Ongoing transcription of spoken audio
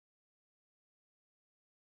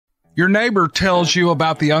Your neighbor tells you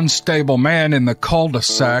about the unstable man in the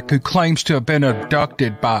cul-de-sac who claims to have been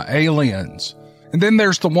abducted by aliens. And then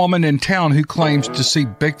there's the woman in town who claims to see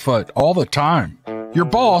Bigfoot all the time. Your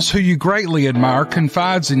boss, who you greatly admire,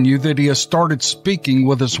 confides in you that he has started speaking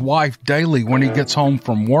with his wife daily when he gets home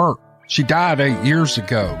from work. She died 8 years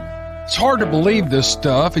ago. It's hard to believe this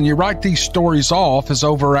stuff, and you write these stories off as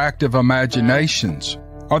overactive imaginations.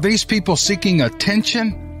 Are these people seeking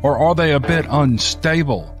attention, or are they a bit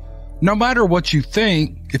unstable? No matter what you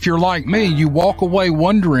think, if you're like me, you walk away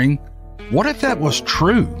wondering, what if that was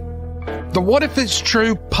true? The What If It's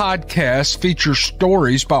True podcast features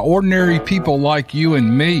stories by ordinary people like you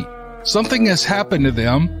and me. Something has happened to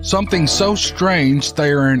them, something so strange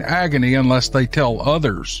they are in agony unless they tell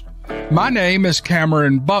others. My name is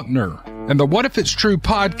Cameron Buckner, and the What If It's True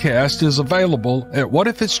podcast is available at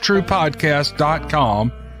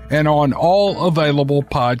whatifitstruepodcast.com and on all available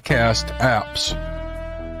podcast apps.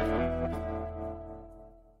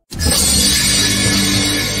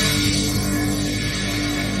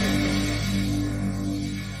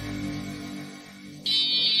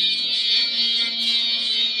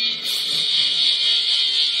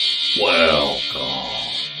 Welcome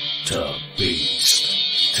to Beast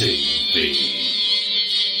TV.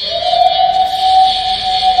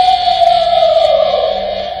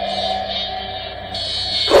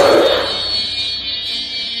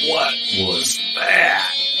 What was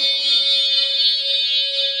that?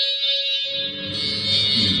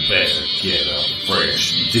 You better get a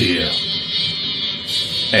fresh dip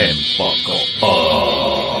and buckle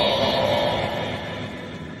up.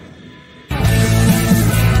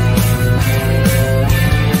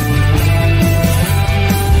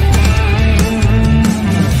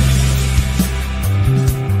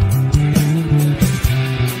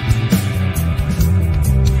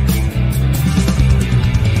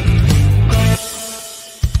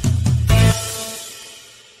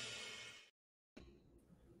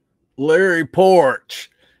 Larry Porch,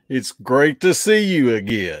 it's great to see you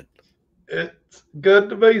again. It's good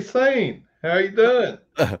to be seen. How you doing?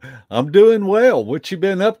 I'm doing well. What you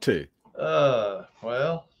been up to?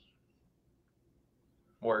 Well,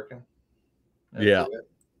 working. That's Yeah. it.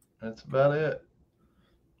 That's about it.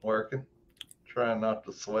 Working. Trying not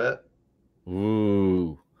to sweat.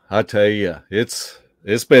 Ooh, I tell you, it's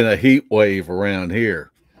been a heat wave around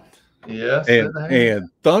here. Yes. And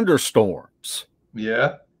thunderstorms.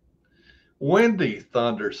 Yeah. Windy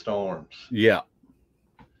thunderstorms. Yeah.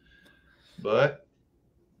 But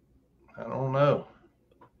I don't know.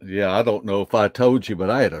 Yeah, I don't know if I told you, but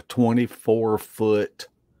I had a 24-foot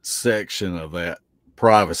section of that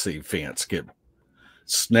privacy fence get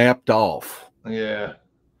snapped off. Yeah.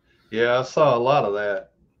 Yeah, I saw a lot of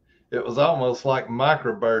that. It was almost like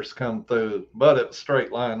microbursts come through, but it was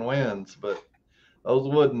straight line winds. But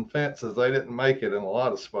those wooden fences, they didn't make it in a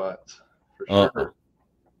lot of spots, for sure.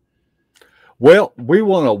 Well, we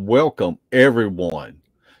want to welcome everyone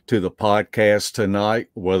to the podcast tonight,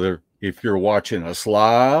 whether if you're watching us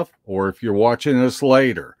live or if you're watching us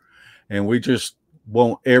later. And we just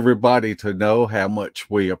want everybody to know how much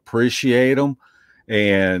we appreciate them.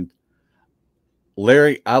 And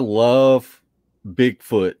Larry, I love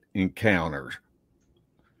Bigfoot encounter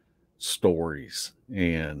stories.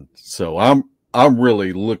 And so I'm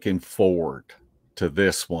really looking forward to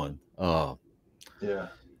this one. Yeah.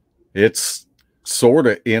 It's sort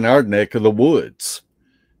of in our neck of the woods.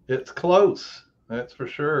 It's close. That's for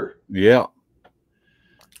sure. Yeah.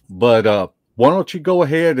 But why don't you go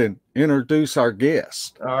ahead and introduce our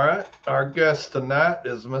guest? All right. Our guest tonight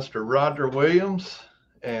is Mr. Roger Williams,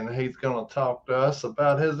 and he's going to talk to us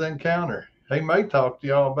about his encounter. He may talk to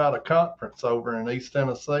y'all about a conference over in East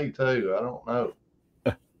Tennessee, too. I don't know.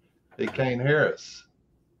 He can't hear us.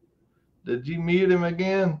 Did you mute him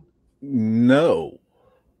again? No.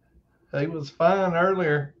 He was fine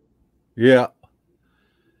earlier. Yeah.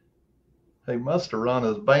 He must have run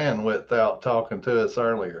his bandwidth out talking to us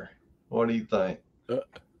earlier. What do you think?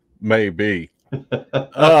 Maybe.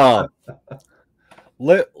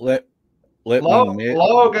 Let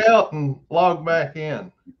log out and log back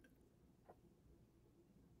in.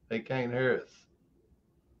 He can't hear us.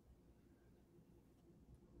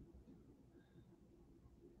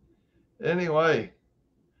 Anyway,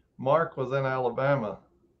 Mark was in Alabama,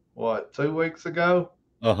 2 weeks ago?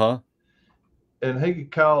 Uh-huh. And he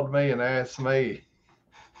called me and asked me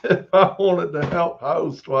if I wanted to help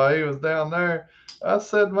host while he was down there. I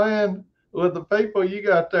said, man, with the people you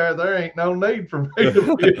got there ain't no need for me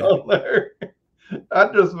to be on there.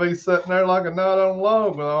 I'd just be sitting there like a knot on a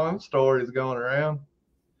log with all them stories going around.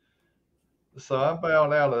 So I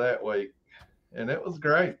bowed out of that week, and it was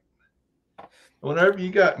great. whenever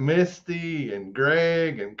you got Misty and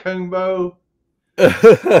Greg and Kumbo, you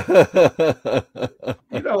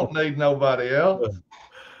don't need nobody else.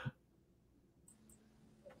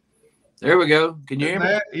 There we go. Can you hear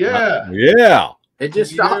me? Yeah. Yeah. It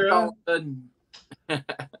just Can you stopped hear all of that? a sudden.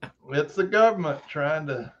 It's the government trying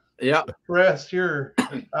to press your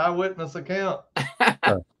eyewitness account.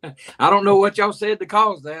 I don't know what y'all said to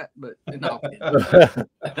cause that, but no.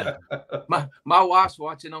 my wife's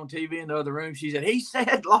watching on TV in the other room. She said, he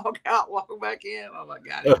said log out, log back in. I'm like,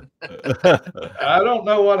 got it. I don't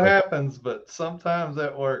know what happens, but sometimes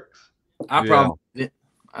that works. I probably did.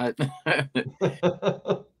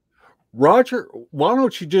 Roger, why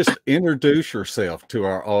don't you just introduce yourself to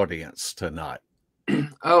our audience tonight?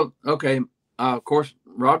 Oh, okay. Of course,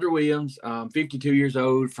 Roger Williams. I'm 52 years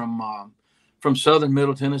old from southern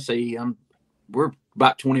Middle Tennessee. We're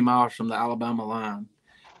about 20 miles from the Alabama line.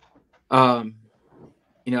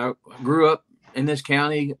 You know, I grew up in this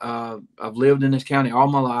county. I've lived in this county all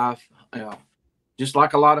my life. Just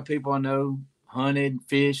like a lot of people I know, hunted,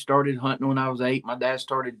 fished, started hunting when I was 8. My dad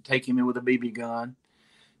started taking me with a BB gun,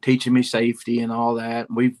 teaching me safety and all that.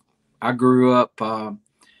 I grew up,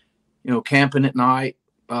 camping at night,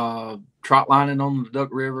 trot lining on the Duck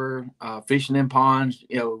River, fishing in ponds,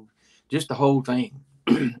 just the whole thing.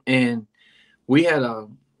 And we had a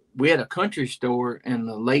country store in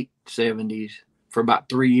the late 70s for about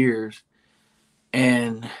 3 years.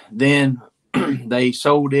 And then they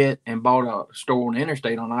sold it and bought a store on the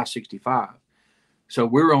interstate on I-65. So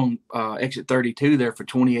we were on exit 32 there for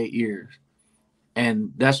 28 years.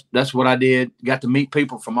 And that's what I did. Got to meet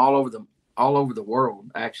people from all over the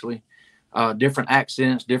world, actually. Different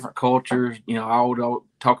accents, different cultures. I would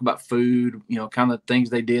talk about food, kind of things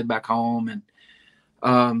they did back home,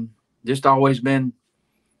 and just always been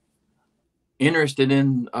interested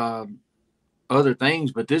in other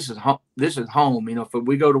things. But this is home. If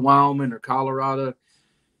we go to Wyoming or Colorado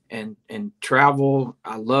and travel,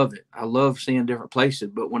 I love it. I love seeing different places.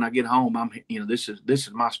 But when I get home, this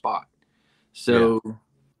is my spot. So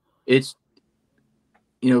it's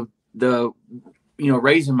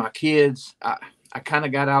raising my kids. I kind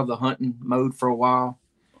of got out of the hunting mode for a while,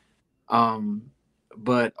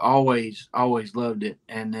 but always loved it.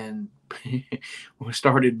 And then we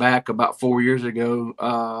started back about 4 years ago.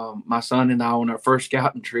 My son and I, on our first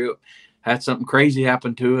scouting trip, had something crazy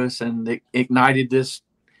happen to us, and it ignited this,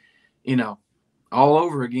 all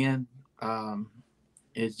over again.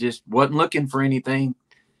 It just wasn't looking for anything,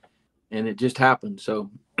 and it just happened.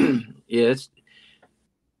 So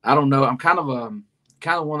I don't know. I'm kind of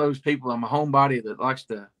one of those people. I'm a homebody that likes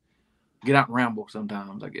to get out and ramble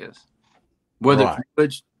sometimes, I guess. Whether it's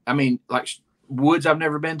woods, like woods I've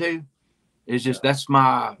never been to. It's just that's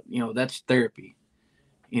my, that's therapy.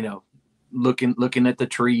 Looking at the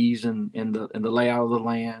trees and the layout of the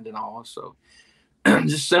land and all. So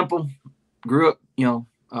just simple. Grew up,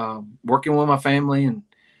 working with my family, and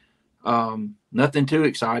nothing too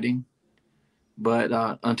exciting. But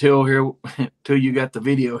until you got the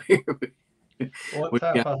video here. What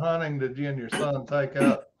type of hunting did you and your son take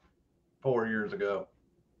up 4 years ago?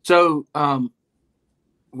 So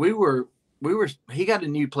he got a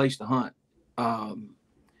new place to hunt, and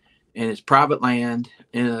it's private land,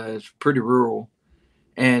 and it's pretty rural,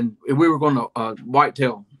 and we were going to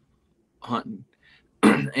whitetail hunting.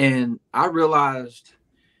 And I realized,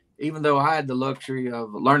 even though I had the luxury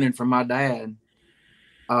of learning from my dad,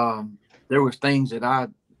 there was things that I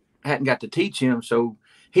hadn't got to teach him. So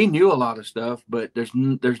he knew a lot of stuff, but there's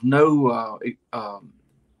no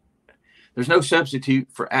substitute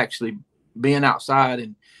for actually being outside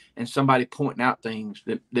and somebody pointing out things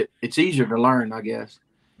that it's easier to learn, I guess.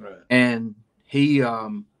 Right. And he's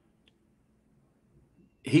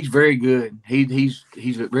very good. He's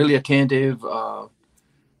really attentive,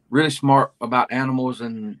 really smart about animals,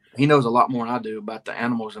 and he knows a lot more than I do about the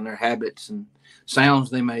animals and their habits and sounds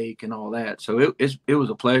they make and all that. So it was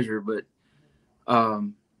a pleasure. But I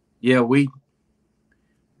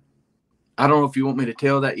don't know if you want me to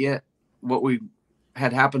tell that yet, what we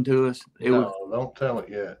had happened to us. Don't tell it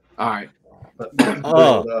yet. All right. Let's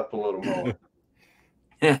build it up a little more.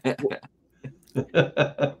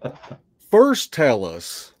 First, tell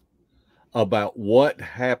us about what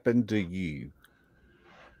happened to you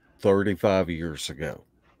 35 years ago.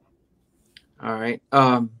 All right.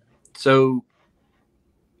 So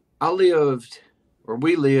we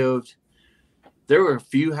lived, there were a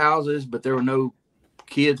few houses, but there were no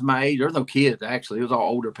kids my age. There were no kids, actually. It was all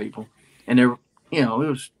older people. And there, it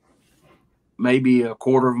was maybe a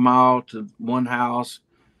quarter of a mile to one house,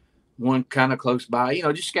 one kind of close by,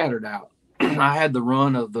 just scattered out. I had the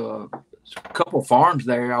run of the couple farms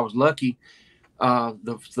there. I was lucky.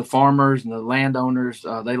 the farmers and the landowners,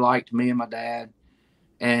 they liked me and my dad,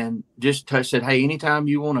 and just said, hey, anytime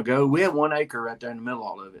you want to go, we had 1 acre right there in the middle of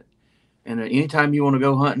all of it. And anytime you want to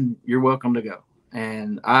go hunting, you're welcome to go.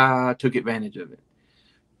 And I took advantage of it.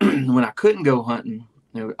 When I couldn't go hunting,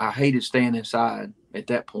 I hated staying inside at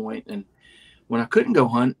that point. And when I couldn't go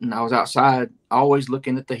hunting, I was outside, always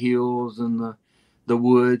looking at the hills and the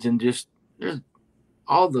woods, and just there's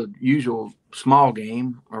all the usual small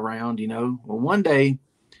game around, Well, one day,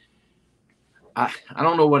 I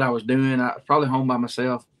don't know what I was doing. I was probably home by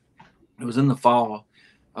myself. It was in the fall.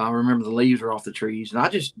 I remember the leaves were off the trees, and I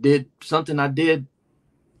just did something I did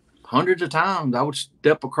hundreds of times. I would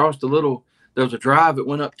step across there was a drive that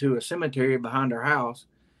went up to a cemetery behind our house.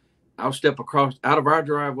 I would step across out of our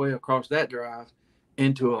driveway, across that drive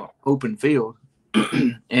into an open field.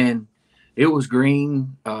 And it was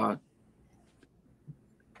green, up,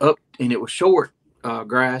 and it was short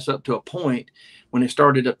grass up to a point. When it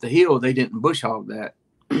started up the hill, they didn't bush hog that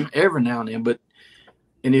every now and then,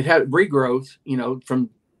 and it had regrowth, from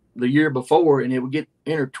the year before, and it would get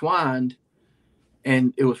intertwined,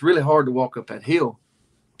 and it was really hard to walk up that hill.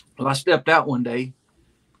 Well, I stepped out one day,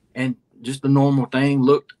 and just the normal thing,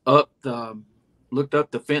 looked up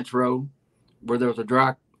the fence row where there was a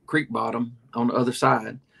dry creek bottom on the other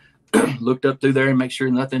side. Looked up through there and make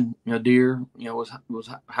sure nothing, deer, was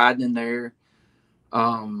hiding in there.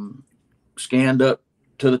 Scanned up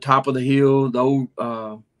to the top of the hill, the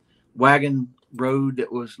old wagon road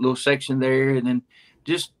that was a little section there, and then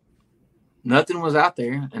just nothing was out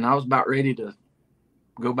there. And I was about ready to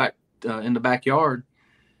go back in the backyard,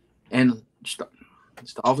 and just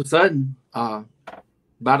all of a sudden, about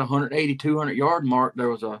 180, 200 yard mark, there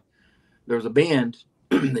was a bend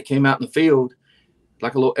that came out in the field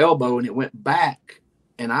like a little elbow, and it went back.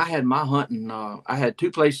 And I had my hunting. I had 2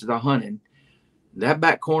 places I hunted. That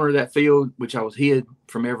back corner of that field, which I was hid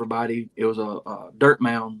from everybody, it was a dirt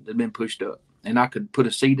mound that had been pushed up, and I could put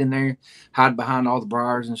a seat in there, hide behind all the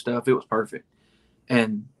briars and stuff. It was perfect.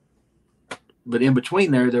 But in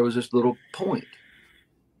between there was this little point,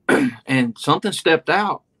 and something stepped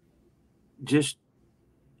out.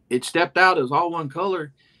 It stepped out. It was all one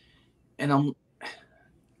color, and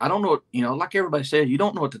I don't know. Like everybody says, you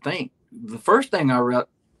don't know what to think. The first thing I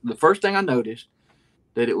noticed,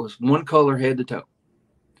 that it was one color head to toe.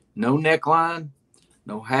 No neckline,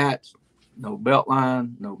 no hats, no belt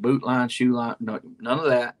line, no boot line, shoe line, none of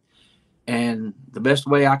that. And the best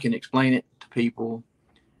way I can explain it to people,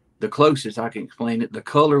 the closest I can explain it, the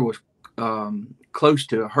color was close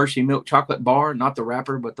to a Hershey milk chocolate bar, not the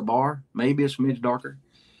wrapper, but the bar, maybe a smidge darker.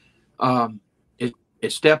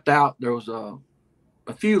 It stepped out. There was a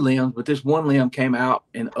few limbs, but this one limb came out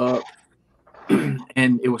and up,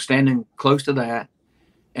 and it was standing close to that.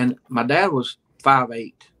 And my dad was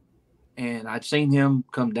 5'8", and I'd seen him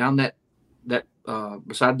come down that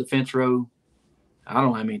beside the fence row. I don't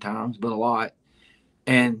know how many times, but a lot.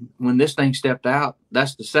 And when this thing stepped out,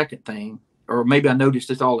 that's the second thing, or maybe I noticed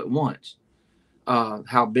this all at once,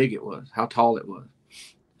 how big it was, how tall it was.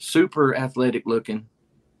 Super athletic looking.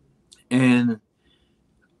 And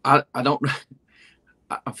I don't,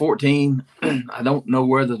 I'm 14. I don't know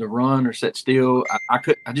whether to run or sit still.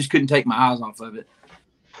 I just couldn't take my eyes off of it.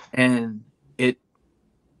 And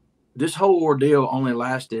this whole ordeal only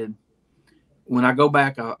lasted, when I go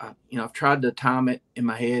back, I've tried to time it in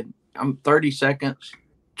my head. I'm 30 seconds,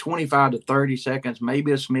 25 to 30 seconds,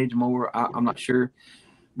 maybe a smidge more. I'm not sure,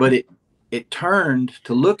 but it turned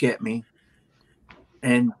to look at me,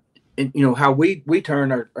 and how we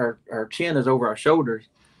turn our chin is over our shoulders.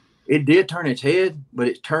 It did turn its head, but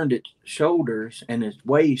it turned its shoulders and its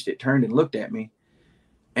waist. It turned and looked at me,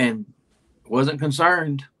 and wasn't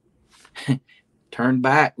concerned. Turned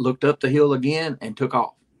back, looked up the hill again, and took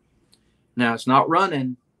off. Now it's not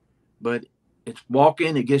running, but it's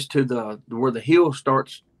walking. It gets to where the hill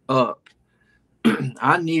starts up.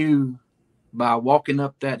 I knew by walking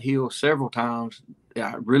up that hill several times,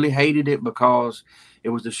 I really hated it because it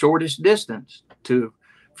was the shortest distance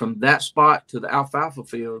from that spot to the alfalfa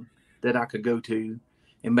field that I could go to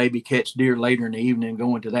and maybe catch deer later in the evening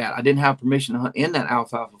going to that. I didn't have permission to hunt in that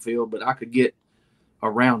alfalfa field, but I could get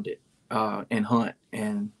around it and hunt.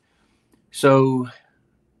 And so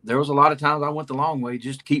there was a lot of times I went the long way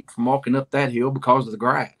just to keep from walking up that hill because of the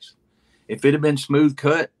grass. If it had been smooth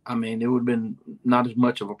cut, it would have been not as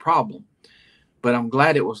much of a problem. But I'm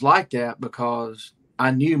glad it was like that, because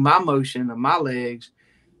I knew my motion of my legs,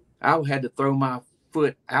 I had to throw my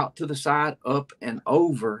foot out to the side, up and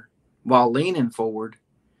over while leaning forward.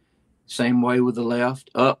 Same way with the left,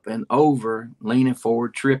 up and over, leaning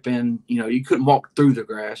forward, tripping. You couldn't walk through the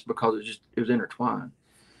grass because it was intertwined.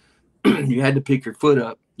 you had to pick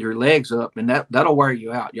your legs up, and that'll wear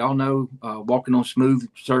you out. Y'all know walking on smooth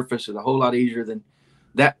surface is a whole lot easier than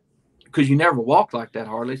that, because you never walk like that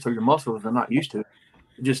hardly, so your muscles are not used to it.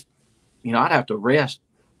 Just, I'd have to rest,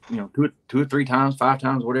 two or three times, 5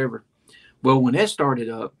 times, whatever. Well, when it started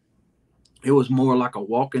up, it was more like a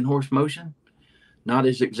walking horse motion, not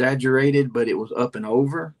as exaggerated, but it was up and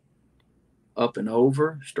over,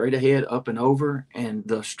 straight ahead, up and over. And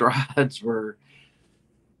the strides were,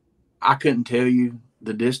 I couldn't tell you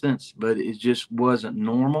the distance, but it just wasn't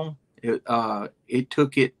normal. It got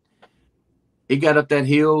up that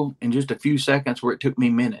hill in just a few seconds where it took me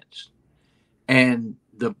minutes. And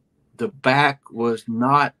the back was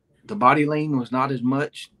not, the body lean was not as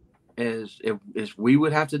much as we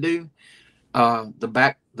would have to do. The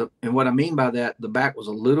back, and what I mean by that, the back was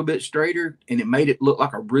a little bit straighter, and it made it look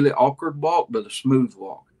like a really awkward walk, but a smooth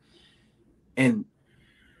walk. And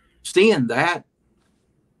seeing that,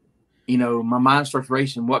 my mind starts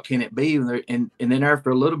racing. What can it be? And then after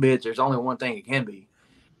a little bit, there's only one thing it can be.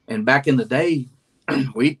 And back in the day,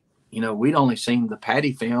 we'd only seen the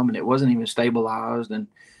Patty film, and it wasn't even stabilized, and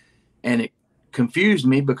it confused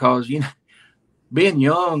me because being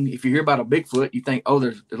young, if you hear about a Bigfoot, you think, oh,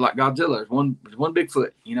 there's like Godzilla. There's one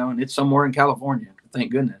Bigfoot, and it's somewhere in California.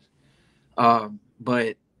 Thank goodness.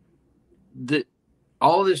 But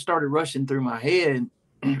all of this started rushing through my head,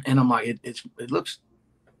 and I'm like, it looks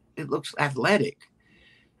athletic,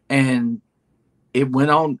 and it went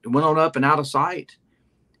on up and out of sight,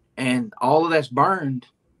 and all of that's burned,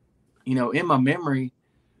 in my memory.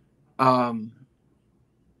 And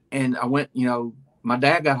I went, my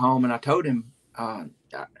dad got home, and I told him, I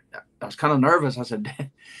was kind of nervous. I said,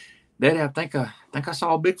 Daddy, I think I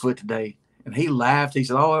saw a Bigfoot today. And he laughed. He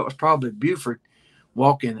said, oh, it was probably Buford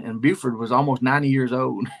walking. And Buford was almost 90 years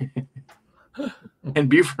old. And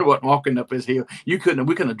Buford wasn't walking up his hill. We couldn't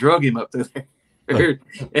have drug him up through there.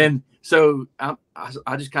 And so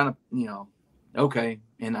I just kind of, okay.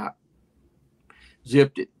 And I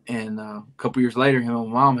zipped it. And a couple years later, him and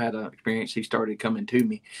my mom had an experience. He started coming to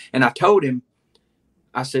me. And I told him,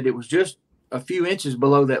 I said, it was just a few inches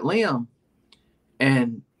below that limb.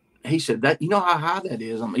 And he said, that, how high that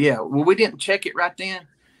is? Yeah. Well, we didn't check it right then,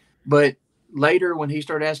 but later when he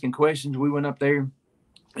started asking questions, we went up there,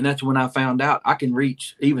 and that's when I found out I can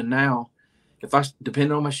reach, even now,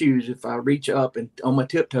 depending on my shoes, if I reach up and on my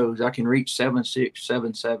tiptoes, I can reach 7'6",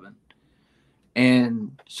 7'7".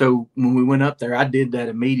 And so when we went up there, I did that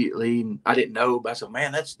immediately, and I didn't know, but I said,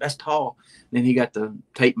 man, that's tall. And then he got the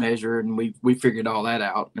tape measure, and we figured all that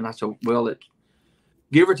out. And I said, well, it's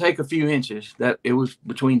give or take a few inches. That it was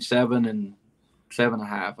between 7 and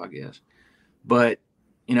 7.5, I guess. But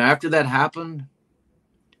after that happened,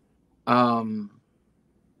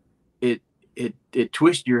 it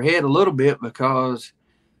twisted your head a little bit, because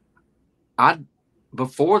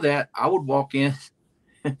before that I would walk in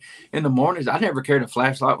the mornings. I never carried a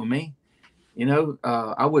flashlight with me.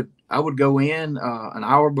 I would go in an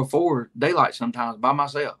hour before daylight sometimes by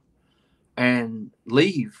myself and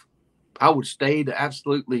leave. I would stay to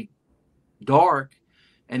absolutely dark,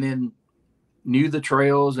 and then knew the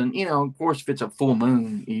trails. And, of course, if it's a full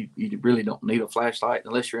moon, you really don't need a flashlight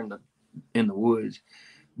unless you're in the woods.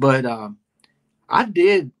 But I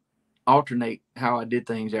did alternate how I did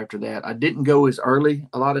things after that. I didn't go as early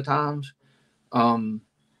a lot of times.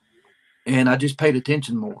 And I just paid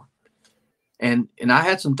attention more. And I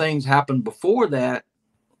had some things happen before that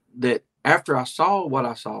after I saw what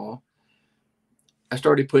I saw, I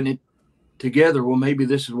started putting it together. Well, maybe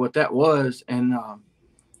this is what that was. And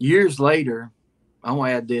years later, I want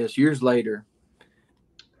to add this, years later,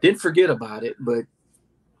 didn't forget about it, but,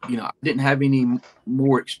 I didn't have any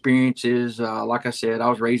more experiences. Like I said, I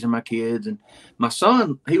was raising my kids, and my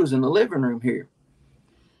son, he was in the living room here.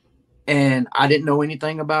 And I didn't know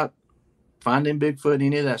anything about finding Bigfoot,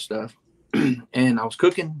 any of that stuff. And I was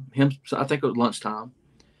cooking him, I think it was lunchtime,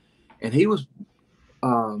 and he was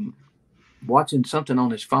watching something on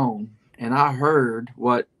his phone, and I heard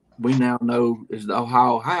what we now know is the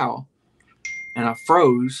Ohio howl, and I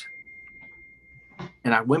froze,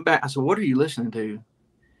 and I went back. I said, what are you listening to?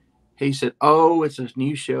 He said, oh, it's this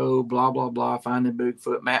new show, blah, blah, blah, Finding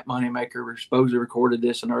Bigfoot. Matt Moneymaker supposedly recorded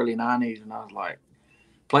this in the early 90s. And I was like,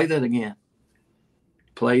 play that again.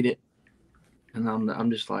 Played it. And I'm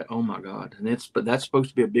just like, oh, my God. But that's supposed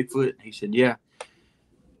to be a Bigfoot? He said, yeah.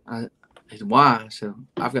 He said, why? I said,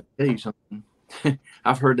 I've got to tell you something.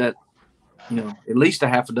 I've heard that, at least a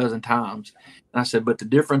half a dozen times. And I said, but the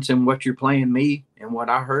difference in what you're playing me and what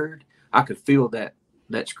I heard, I could feel that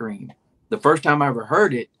scream. The first time I ever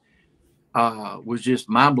heard it, was just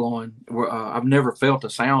mind blowing. I've never felt a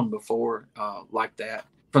sound before like that.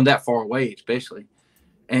 from that far away, especially.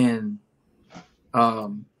 And I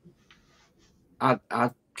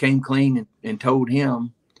came clean and told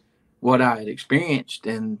him what I had experienced,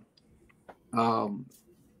 and from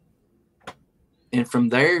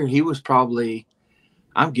there he was probably,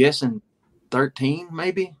 I'm guessing, 13,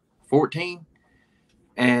 maybe 14,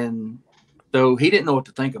 and so he didn't know what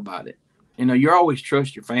to think about it. You know, you always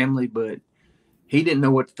trust your family, but he didn't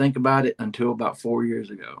know what to think about it until about 4 years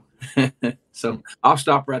ago. So I'll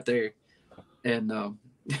stop right there, and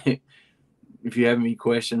if you have any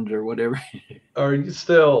questions or whatever. Are you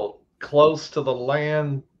still close to the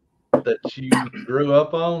land that you grew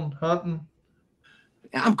up on hunting?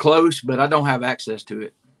 I'm close, but I don't have access to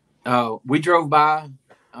it. We drove by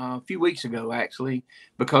a few weeks ago, actually,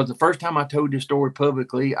 because the first time I told this story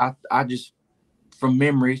publicly, I just, from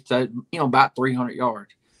memory, said, about 300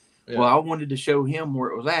 yards. Yeah. Well, I wanted to show him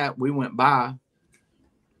where it was at. We went by,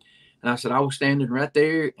 and I said, I was standing right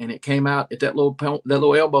there, and it came out at that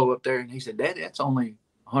little elbow up there, and he said, Daddy, that's only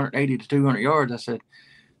 180 to 200 yards. I said,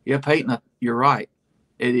 yeah, Peyton, you're right.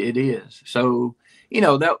 It is. So,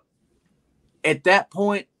 that at that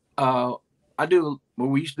point,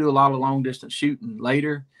 we used to do a lot of long distance shooting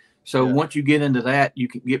later. So once you get into that, you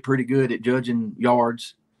can get pretty good at judging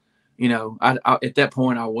yards. I at that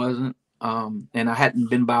point I wasn't, and I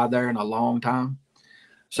hadn't been by there in a long time.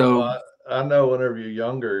 So well, I know whenever you're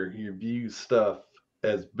younger, you view stuff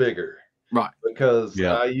as bigger. Right. Because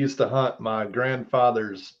I used to hunt my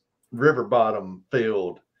grandfather's river bottom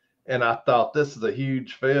field, and I thought this is a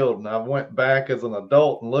huge field. And I went back as an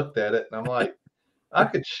adult and looked at it, and I'm like, I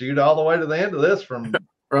could shoot all the way to the end of this from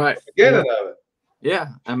right the beginning of it. Yeah,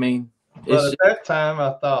 I mean, but at that time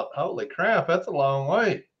I thought, holy crap, that's a long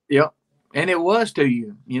way. Yep, and it was to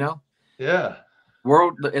you, Yeah.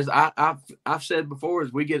 World, as I've said before,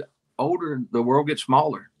 as we get older, the world gets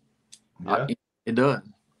smaller. Yeah, it does.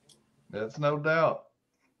 That's no doubt.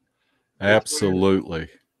 Absolutely.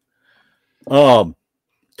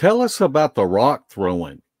 Tell us about the rock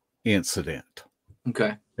throwing incident.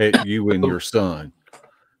 Okay. That you and your son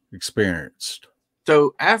experienced.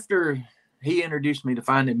 So after he introduced me to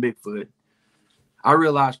finding Bigfoot, I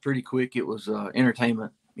realized pretty quick it was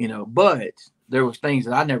entertainment, but there was things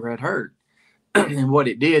that I never had heard. And what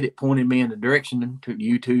it did, it pointed me in the direction to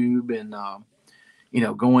YouTube and,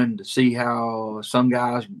 going to see how some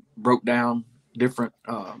guys broke down different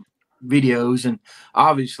videos. And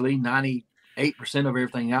obviously 98% of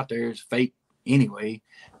everything out there is fake anyway.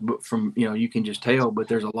 But from, you can just tell, but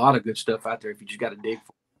there's a lot of good stuff out there if you just got to dig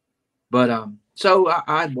for it. But so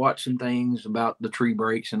I'd watched some things about the tree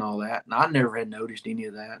breaks and all that, and I never had noticed any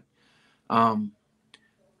of that.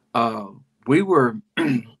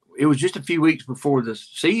 It was just a few weeks before the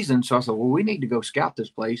season, so I said, well, we need to go scout this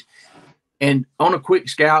place. And on a quick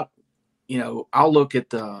scout, I'll look at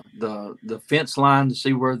the fence line to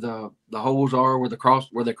see where the holes are, where they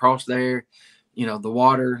cross there, the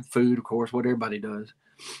water, food, of course, what everybody does.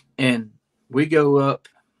 And we go up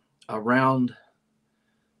around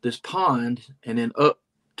this pond and then up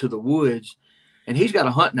to the woods, and he's got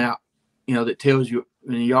a hunting out, that tells you,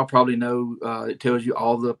 and y'all probably know, it tells you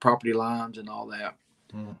all the property lines and all that.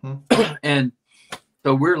 Mm-hmm. And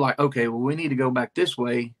so we're like, okay, well, we need to go back this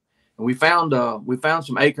way. And we found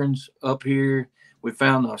some acorns up here. We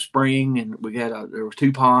found a spring, and there were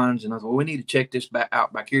 2 ponds. And I thought, well, we need to check this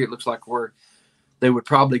out back here. It looks like where they would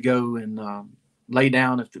probably go and lay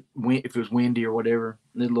down if it was windy or whatever.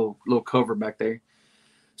 There's a little cover back there.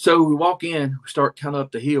 So we walk in, we start kind of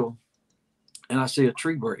up the hill, and I see a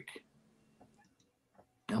tree break.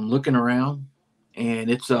 I'm looking around, and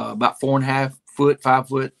it's about 4.5 foot, 5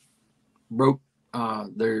 foot broke.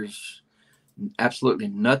 There's absolutely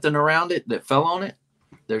nothing around it that fell on it.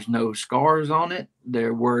 There's no scars on it.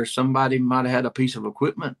 There were somebody might have had a piece of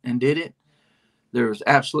equipment and did it. There was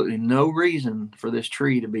absolutely no reason for this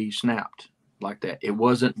tree to be snapped like that. It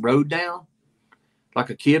wasn't rode down like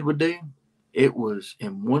a kid would do. It was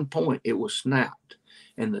in one point, it was snapped,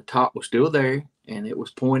 and the top was still there, and it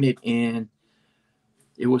was pointed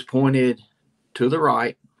to the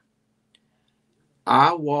right.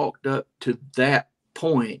 I walked up to that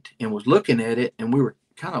point and was looking at it, and we were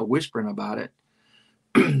kind of whispering about it.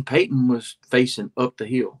 Peyton was facing up the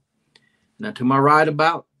hill. Now, to my right,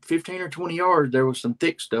 about 15 or 20 yards, there was some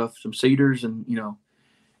thick stuff, some cedars, and,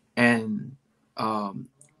 and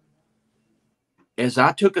as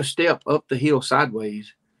I took a step up the hill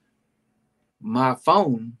sideways, my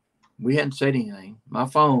phone, we hadn't said anything, my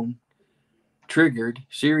phone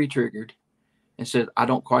Siri triggered, and said, I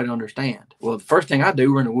don't quite understand. Well, the first thing I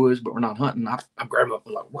do, we're in the woods, but we're not hunting. I grab it up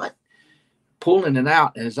and like, what? Pulling it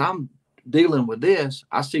out. And as I'm dealing with this,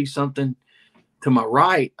 I see something to my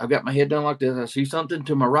right, I've got my head down like this. I see something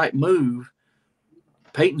to my right move.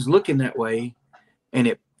 Peyton's looking that way, and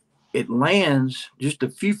it lands just a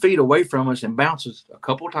few feet away from us and bounces a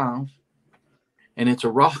couple times. And it's a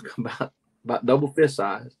rock about double fist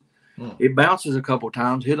size. It bounces a couple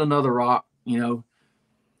times, hit another rock, and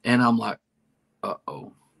I'm like,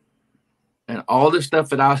 uh-oh. And all this stuff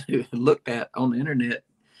that I looked at on the internet,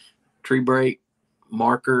 tree break,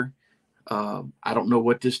 marker, I don't know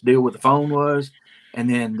what this deal with the phone was, and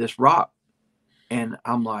then this rock. And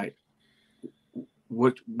I'm like,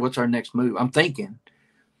 what's our next move? I'm thinking,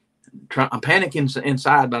 I'm panicking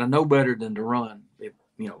inside, but I know better than to run.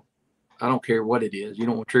 I don't care what it is. You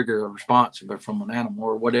don't want to trigger a response from an animal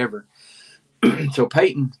or whatever. So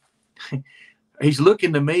Peyton, he's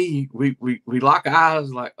looking to me. We lock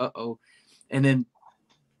eyes like, uh-oh. And then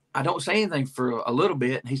I don't say anything for a little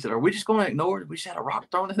bit. And he said, are we just going to ignore it? We just had a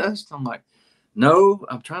rock thrown at us. I'm like, no,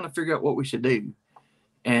 I'm trying to figure out what we should do.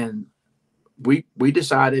 And we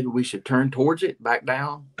decided we should turn towards it, back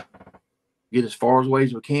down, get as far away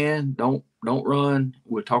as we can. Don't run.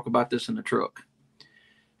 We'll talk about this in the truck.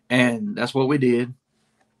 And that's what we did.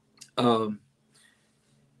 And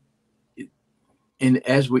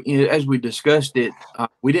as we discussed it,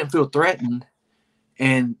 we didn't feel threatened,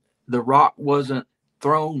 and the rock wasn't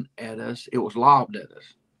thrown at us; it was lobbed at us.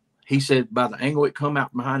 He said by the angle it come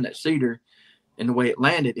out behind that cedar, and the way it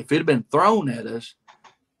landed, if it had been thrown at us,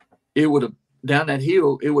 it would have down that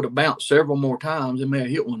hill. It would have bounced several more times. It may have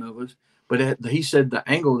hit one of us, but he said the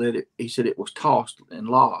angle that he said it was tossed and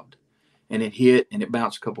lobbed, and it hit and it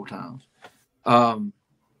bounced a couple times.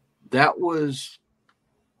 That was.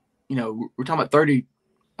 We're talking about 30,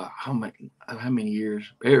 how many years,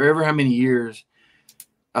 ever how many years,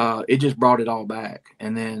 it just brought it all back.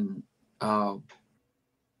 And then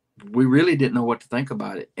we really didn't know what to think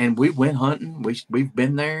about it. And we went hunting. We've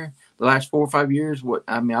been there the last 4 or 5 years.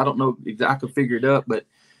 I don't know if I could figure it up, but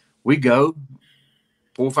we go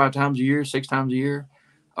 4 or 5 times a year, 6 times a year.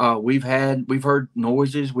 We've heard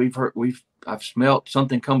noises. I've smelt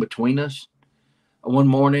something come between us. One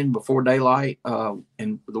morning before daylight,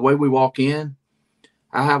 and the way we walk in,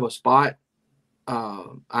 I have a spot.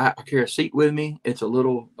 I carry a seat with me. It's a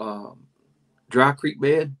little dry creek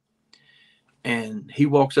bed, and he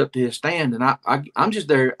walks up to his stand, and I'm just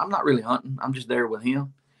there. I'm not really hunting. I'm just there with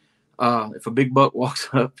him. If a big buck walks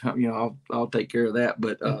up, I'll take care of that.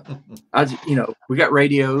 But we got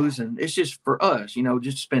radios, and it's just for us,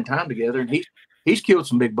 just to spend time together. And he's killed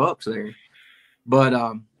some big bucks there,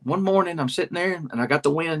 but one morning I'm sitting there and I got the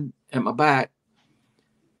wind at my back,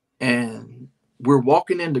 and we're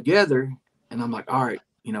walking in together, and I'm like, all right,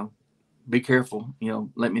 be careful,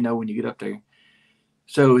 let me know when you get up there.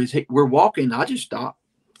 So we're walking, I just stop,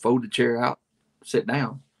 fold the chair out, sit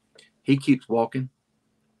down. He keeps walking.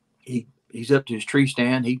 He's up to his tree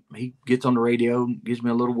stand. He gets on the radio, gives me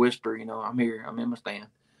a little whisper, I'm here, I'm in my stand.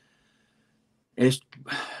 It's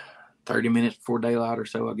 30 minutes before daylight or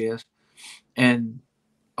so, I guess. And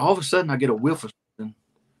all of a sudden I get a whiff of something.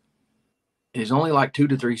 It's only like 2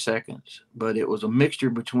 to 3 seconds, but it was a mixture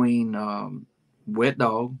between wet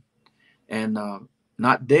dog and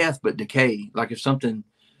not death, but decay. Like if something,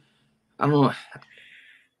 I don't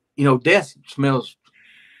know, death smells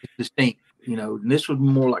distinct, and this was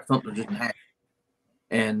more like something just happened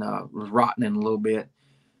and was rotting a little bit.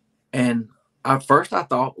 And at first I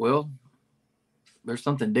thought, well, there's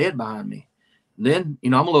something dead behind me. Then,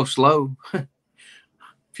 I'm a little slow. A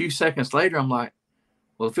few seconds later, I'm like,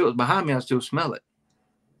 well, if it was behind me, I still smell it.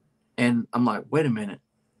 And I'm like, wait a minute.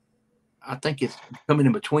 I think it's coming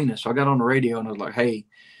in between us. So I got on the radio and I was like, hey,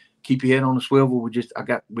 keep your head on the swivel.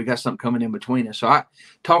 We got something coming in between us. So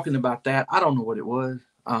talking about that, I don't know what it was.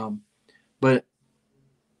 But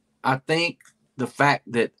I think the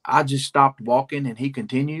fact that I just stopped walking and he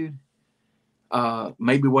continued,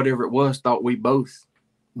 maybe whatever it was, thought we both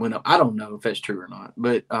went up. I don't know if that's true or not,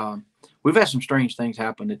 but we've had some strange things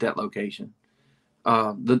happen at that location.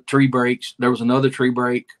 The tree breaks. There was another tree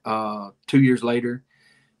break 2 years later.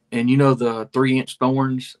 And the 3-inch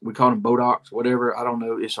thorns, we call them bodocks, whatever. I don't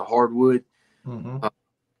know. It's a hardwood. Mm-hmm.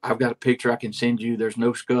 I've got a picture I can send you. There's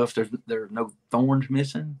no scuffs. There's no thorns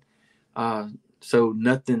missing. So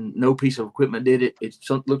nothing, no piece of equipment did it. It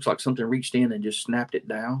looks like something reached in and just snapped it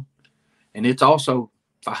down. And it's also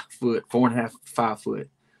 5 foot, 4.5, 5 foot.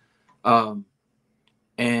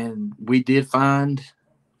 And we did find,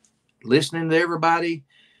 listening to everybody,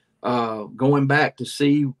 going back to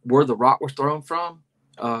see where the rock was thrown from,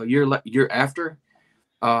 year after,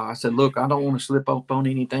 I said, look, I don't want to slip up on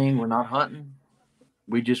anything. We're not hunting.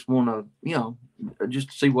 We just want to,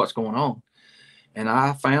 just see what's going on. And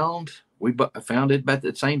we found it, but at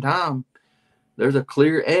the same time, there's a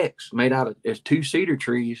clear X made out of there's 2 cedar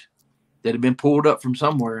trees that had been pulled up from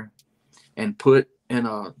somewhere and put in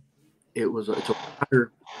it's a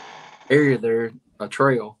wider area there, a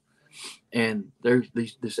trail, and there's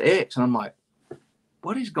this X, and I'm like,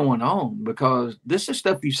 what is going on? Because this is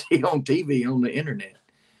stuff you see on TV, on the internet,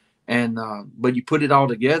 and but you put it all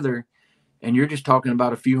together, and you're just talking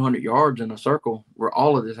about a few hundred yards in a circle where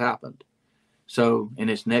all of this happened. So, and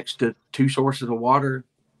it's next to 2 sources of water,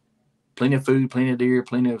 plenty of food, plenty of deer,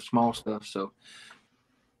 plenty of small stuff. So,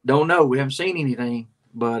 don't know. We haven't seen anything,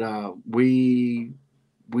 but we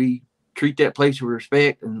treat that place with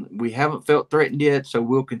respect, and we haven't felt threatened yet. So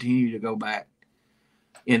we'll continue to go back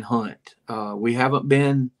and hunt. We haven't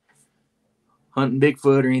been hunting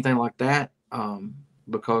Bigfoot or anything like that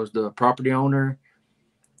because the property owner,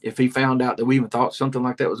 if he found out that we even thought something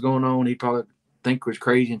like that was going on, he'd probably think we're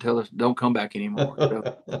crazy and tell us don't come back anymore.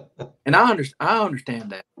 So, and I understand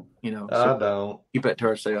that, you know. So I don't. keep that to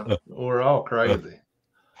ourselves. We're all crazy.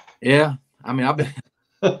 Yeah, I mean, I've been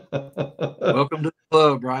welcome to the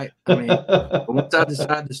club, right? I mean, once I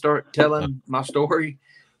decide to start telling my story,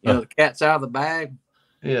 you know, the cat's out of the bag.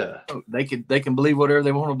 Yeah, they can believe whatever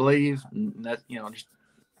they want to believe, and that, you know, just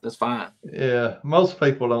that's fine. Yeah, most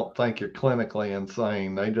people don't think you're clinically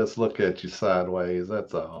insane. They just look at you sideways.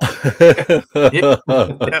 That's all. Yeah,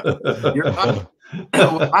 you're right.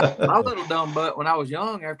 Well, my little dumb butt, when I was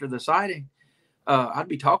young, after the sighting, I'd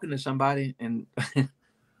be talking to somebody, and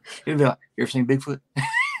he'd be like, "You ever seen Bigfoot?"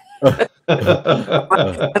 As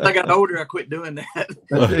I got older, I quit doing that.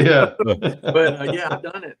 Yeah, but yeah, I've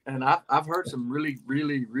done it, and I've heard some really,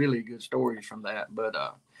 really, really good stories from that. But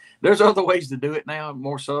there's other ways to do it now,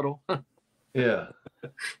 more subtle. Yeah.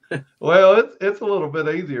 Well, it's a little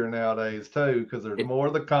bit easier nowadays too, because there's more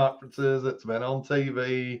of the conferences. It's been on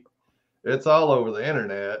TV. It's all over the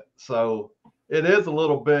internet, so it is a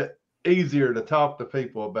little bit easier to talk to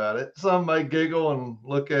people about it. Some may giggle and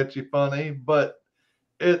look at you funny, but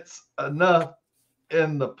it's enough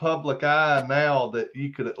in the public eye now that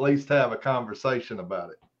you could at least have a conversation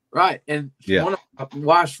about it. Right. And one of my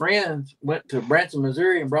wife's friends went to Branson,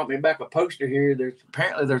 Missouri and brought me back a poster here.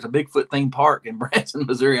 Apparently there's a Bigfoot theme park in Branson,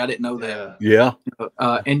 Missouri. I didn't know that. Yeah.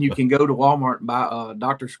 And you can go to Walmart and buy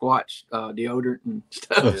Dr. Squatch deodorant and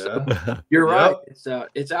stuff. Yeah. So you're right.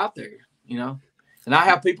 It's out there, you know. And I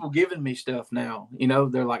have people giving me stuff now. You know,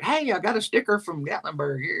 they're like, "Hey, I got a sticker from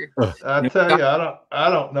Gatlinburg here." I tell you, I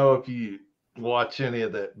don't know if you watch any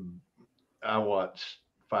of that. I watch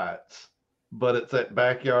fights, but it's that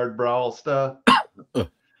backyard brawl stuff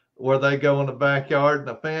where they go in the backyard and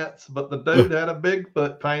the fence, but the dude had a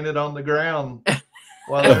Bigfoot painted on the ground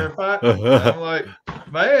while they were fighting. I'm like,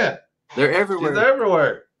 man, they're everywhere. She's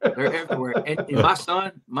everywhere. They're everywhere. And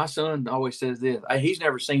my son always says this. He's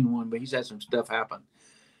never seen one, but he's had some stuff happen.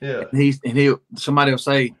 Yeah. And somebody will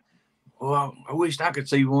say, "Well, I wish I could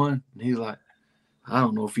see one." And he's like, "I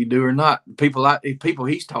don't know if you do or not." People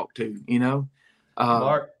he's talked to, you know.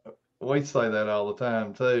 Mark, we say that all the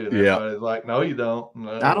time too. And everybody's like, "No, you don't." And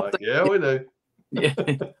I don't like, think, yeah, we do. Yeah.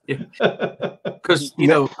 Because you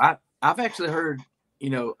know, I've actually heard, you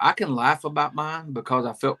know, I can laugh about mine because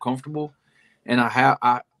I felt comfortable, and I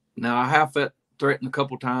have felt threatened a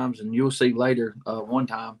couple times, and you'll see later one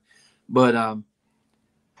time. But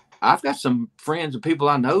I've got some friends and people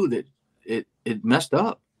I know that it messed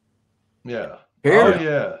up. Yeah.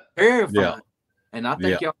 Terrifying. Yeah. And I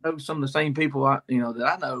think y'all know some of the same people that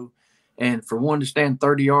I know. And for one to stand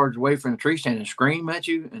 30 yards away from the tree stand and scream at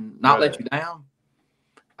you and not let you down,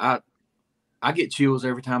 I get chills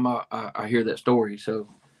every time I hear that story. So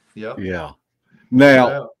yeah.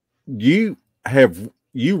 Now you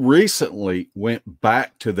recently went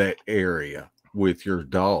back to that area with your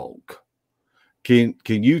dog. Can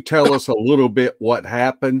you tell us a little bit what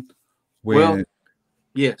happened? Well,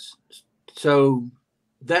 yes. So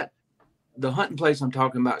the hunting place I'm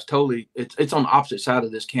talking about is it's on the opposite side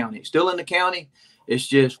of this county. It's still in the county. It's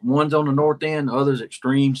just one's on the north end, the other's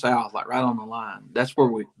extreme south, like right on the line. That's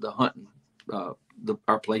where the hunting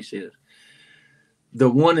our place is. The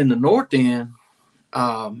one in the north end,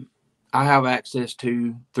 I have access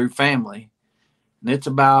to through family, and it's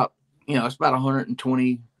about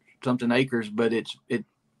 120 something acres, but it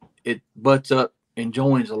butts up and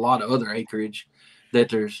joins a lot of other acreage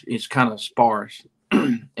that it's kind of sparse.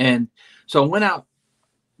 And so went out.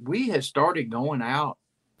 We had started going out.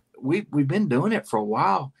 We've been doing it for a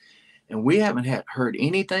while, and we haven't heard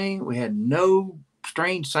anything. We had no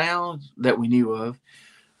strange sounds that we knew of.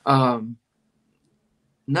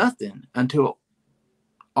 Nothing until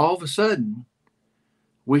all of a sudden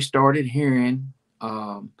we started hearing.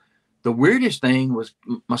 The weirdest thing was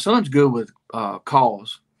my son's good with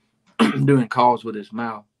calls. doing calls with his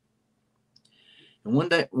mouth. And one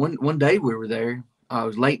day we were there. It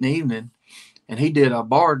was late in the evening, and he did a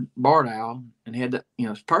barred owl, and he had the,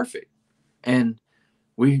 it's perfect. And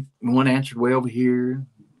one answered way over here,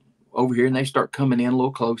 and they start coming in a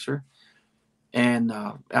little closer. And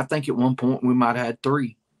I think at one point we might have had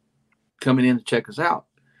 3 coming in to check us out.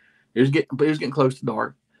 It was getting close to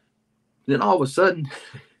dark. Then all of a sudden,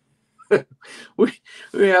 we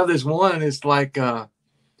have this one. It's like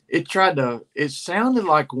it sounded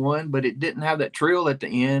like one, but it didn't have that trill at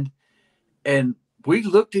the end. And we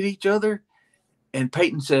looked at each other, and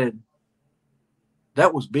Peyton said,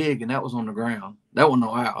 "That was big, and that was on the ground. That was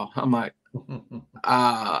no owl." I'm like,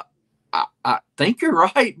 I think you're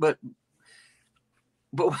right, but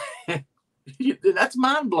that's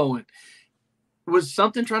mind blowing. Was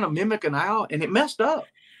something trying to mimic an owl, and it messed up.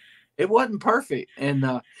 It wasn't perfect,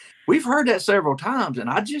 and we've heard that several times. And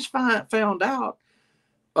I just found out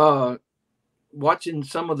watching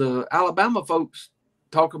some of the Alabama folks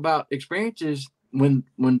talk about experiences when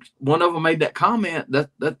one of them made that comment that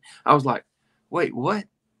I was like, wait, what?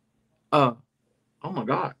 Oh my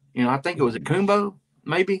God. I think it was at Kumbo,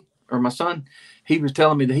 maybe, or my son, he was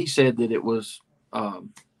telling me that he said that it was that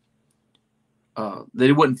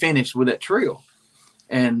it wasn't finished with that trill.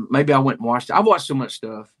 And maybe I went and watched it. I watched so much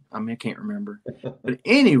stuff. I mean, I can't remember. But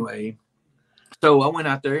anyway, so I went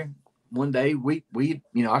out there one day. We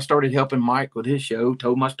I started helping Mike with his show,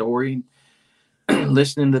 told my story,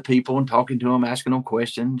 listening to people and talking to them, asking them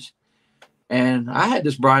questions. And I had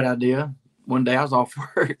this bright idea. One day I was off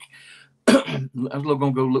work. I was going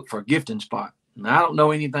to go look for a gifting spot. Now, I don't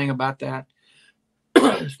know anything about that.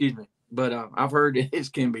 Excuse me. But I've heard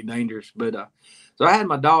it can be dangerous. But so I had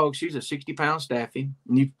my dog. She's a 60-pound Staffy.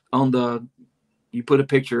 And you put a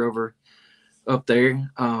picture of her up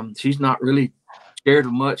there. She's not really scared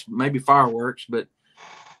of much, maybe fireworks. But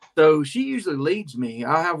so she usually leads me.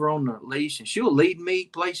 I have her on the leash, and she'll lead me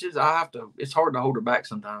places. It's hard to hold her back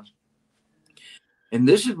sometimes. And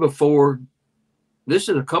this is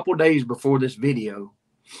a couple days before this video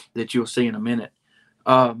that you'll see in a minute.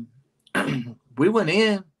 We went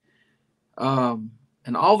in,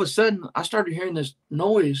 and all of a sudden I started hearing this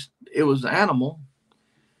noise. It was an animal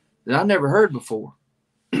that I never heard before.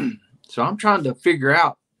 So I'm trying to figure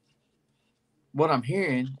out what I'm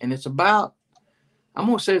hearing, and I'm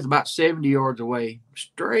going to say it's about 70 yards away,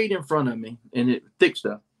 straight in front of me, and it's thick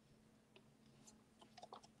stuff.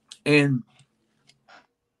 And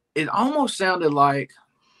it almost sounded like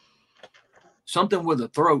something with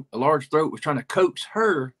a large throat, was trying to coax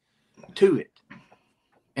her to it.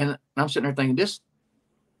 And I'm sitting there thinking,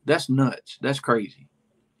 that's nuts. That's crazy.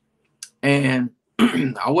 And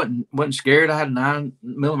I wasn't scared. I had a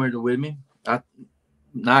 9mm with me.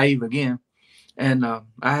 Naive again. And I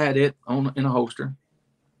had it in a holster.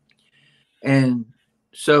 And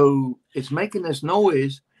so it's making this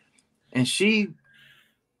noise, and she's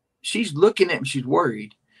looking at me. She's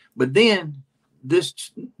worried. But then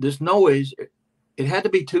this noise, it had to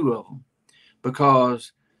be 2 of them,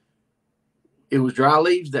 because it was dry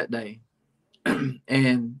leaves that day.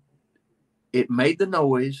 And it made the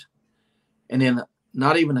noise, and then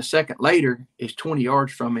not even a second later, it's 20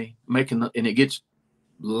 yards from me and it gets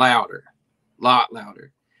louder, a lot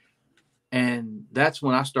louder. And that's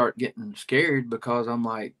when I start getting scared, because I'm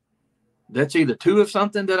like, that's either 2 of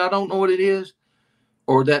something that I don't know what it is,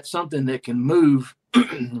 or that's something that can move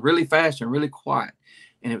really fast and really quiet.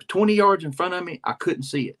 And it was 20 yards in front of me. I couldn't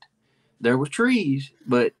see it. There were trees,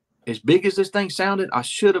 but as big as this thing sounded, I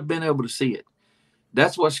should have been able to see it.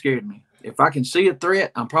 That's what scared me. If I can see a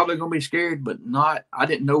threat, I'm probably going to be scared, but I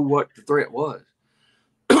didn't know what the threat was.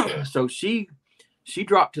 So she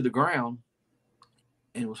dropped to the ground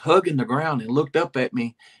and was hugging the ground and looked up at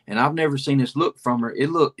me. And I've never seen this look from her. It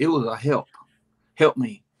was a help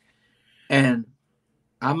me. And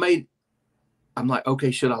I'm like,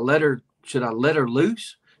 okay, should I let her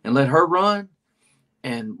loose and let her run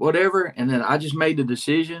and whatever? And then I just made the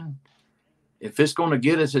decision, if it's going to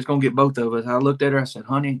get us, it's going to get both of us. I looked at her. I said,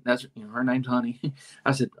 honey, her name's Honey.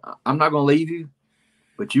 I said, I'm not going to leave you,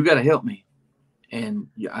 but you got to help me. And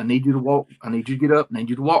I need you to walk. I need you to get up. I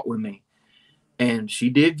need you to walk with me. And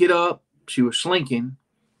she did get up. She was slinking,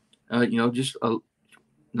 just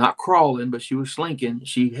not crawling, but she was slinking.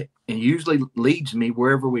 And usually leads me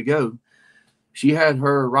wherever we go. She had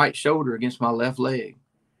her right shoulder against my left leg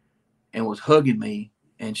and was hugging me.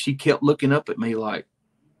 And she kept looking up at me like,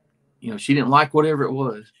 she didn't like whatever it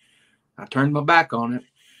was. I turned my back on it.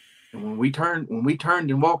 And when we turned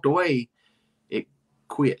and walked away, it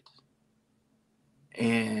quit.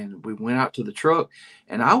 And we went out to the truck,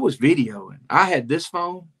 and I was videoing. I had this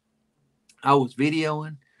phone. I was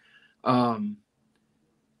videoing.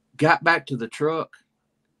 Got back to the truck,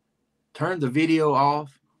 turned the video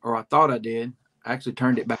off, or I thought I did. I actually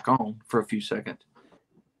turned it back on for a few seconds.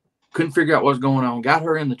 Couldn't figure out what was going on. Got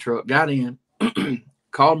her in the truck, got in,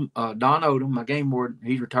 called Don Odom, my game warden.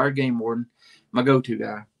 He's retired game warden, my go-to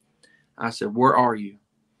guy. I said, "Where are you?"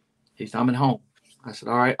 He said, "I'm at home." I said,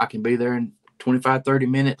 "All right, I can be there in 25, 30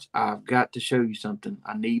 minutes. I've got to show you something.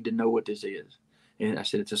 I need to know what this is." And I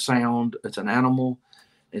said, "It's a sound. It's an animal.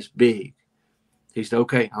 It's big." He said,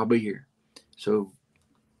 "Okay, I'll be here." So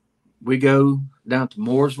we go down to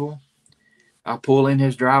Mooresville. I pull in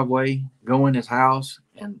his driveway, go in his house,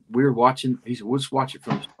 and we're watching. He said, "We'll just watch it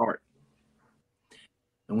from the start."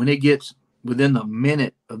 And when it gets within the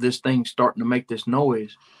minute of this thing starting to make this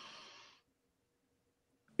noise,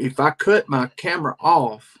 if I cut my camera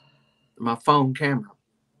off, my phone camera,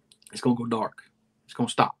 it's going to go dark. It's going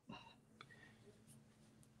to stop.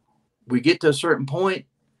 We get to a certain point,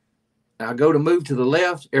 I go to move to the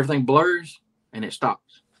left, everything blurs, and it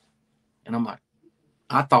stops. And I'm like,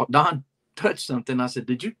 I thought Don touched something. I said,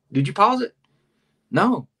 did you pause it?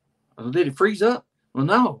 No. I said, did it freeze up? Well,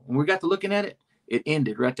 no. When we got to looking at it, it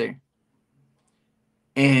ended right there.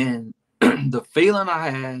 And the feeling I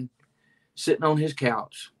had sitting on his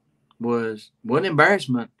couch wasn't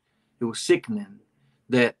embarrassment. It was sickening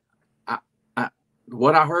that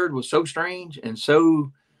what I heard was so strange and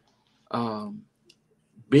so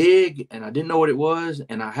big, and I didn't know what it was.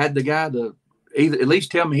 And I had the guy to either at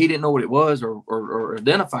least tell me he didn't know what it was or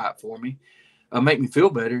identify it for me, make me feel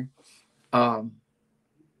better.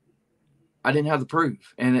 I didn't have the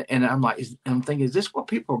proof. And I'm like, I'm thinking, is this what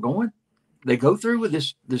people are they go through with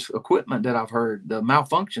this equipment that I've heard, the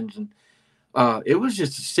malfunctions? And it was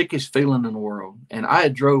just the sickest feeling in the world. And I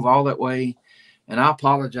had drove all that way, and I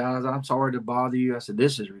apologize. I'm sorry to bother you. I said,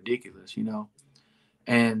 this is ridiculous, you know?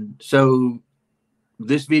 And so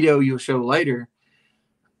this video you'll show later,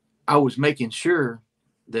 I was making sure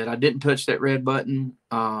that I didn't touch that red button.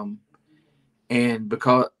 And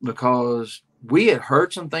because we had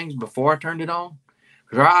heard some things before I turned it on,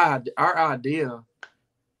 because our idea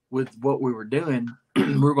with what we were doing,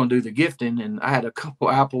 we were going to do the gifting, and I had a couple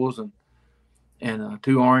apples and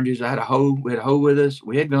 2 oranges. I had a hoe. We had a hoe with us.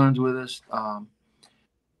 We had guns with us.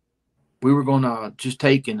 We were going to just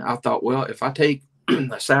take, and I thought, well, if I take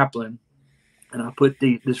a sapling and I put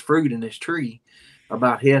this fruit in this tree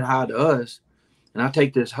about head high to us, and I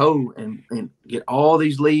take this hoe and get all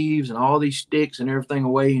these leaves and all these sticks and everything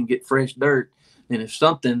away and get fresh dirt, then if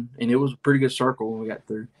something, and it was a pretty good circle when we got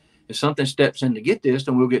through, if something steps in to get this,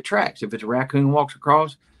 then we'll get tracks. If it's a raccoon walks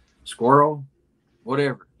across, squirrel,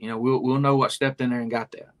 whatever, you know, we'll know what stepped in there and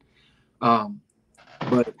got that.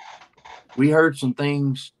 But we heard some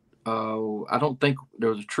things. I don't think there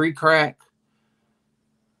was a tree crack.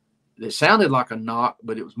 It sounded like a knock,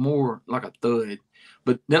 but it was more like a thud.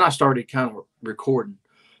 But then I started kind of recording,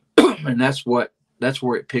 and that's where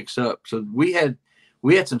it picks up. So we had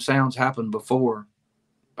some sounds happen before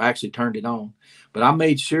I actually turned it on, but I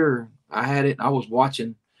made sure I had it. I was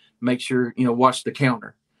watching, make sure, you know, watch the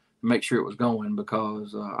counter, make sure it was going,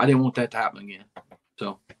 because I didn't want that to happen again.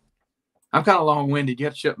 So I'm kind of long-winded. You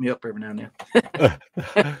have to shut me up every now and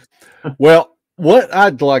then. Well, what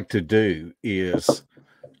I'd like to do is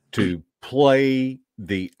to play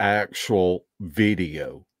the actual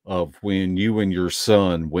video of when you and your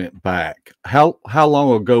son went back. How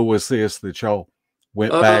long ago was this that y'all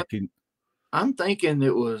went back? I'm thinking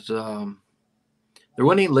it was there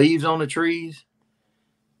wasn't any leaves on the trees,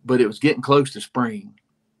 but it was getting close to spring.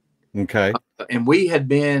 Okay. And we had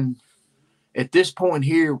been, at this point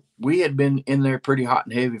here, we had been in there pretty hot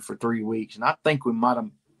and heavy for 3 weeks, and I think we might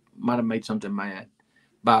have made something mad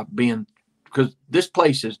by being, because this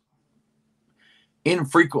place is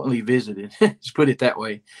infrequently visited, let's put it that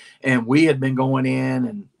way. And we had been going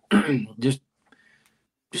in and just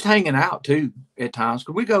hanging out too at times,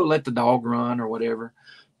 because we go let the dog run or whatever.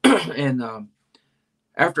 And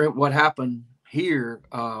after what happened here,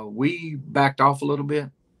 we backed off a little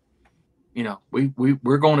bit. You know,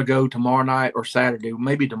 we're going to go tomorrow night or Saturday,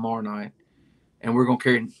 maybe tomorrow night, and we're going to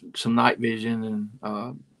carry some night vision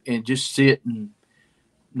and just sit and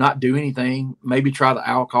not do anything. Maybe try the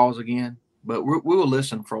owl calls again, but we will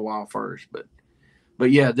listen for a while first.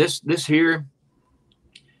 But yeah, this here,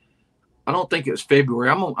 I don't think it was February.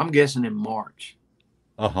 I'm guessing in March.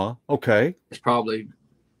 Okay. It's probably.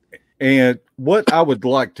 And what I would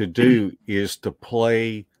like to do is to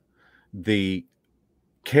play the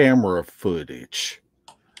camera footage,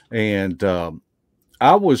 and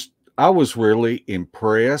I was really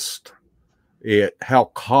impressed at how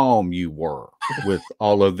calm you were with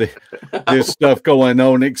all of this stuff going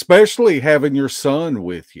on, especially having your son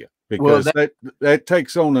with you. because that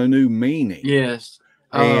takes on a new meaning. Yes.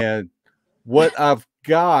 And what I've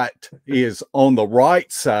got is on the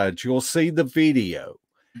right side, you'll see the video,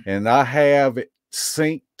 and I have it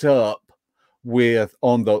synced up with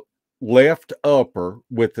on the left upper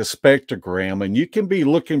with the spectrogram, and you can be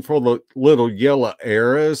looking for the little yellow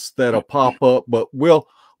arrows that'll pop up, but we'll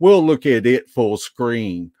look at it full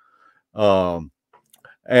screen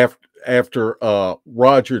after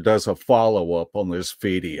Roger does a follow-up on this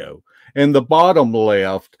video. And the bottom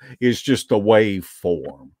left is just a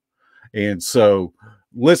waveform. And so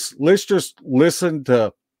let's just listen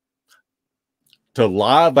to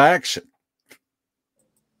live action.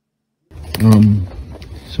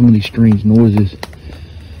 Some of these strange noises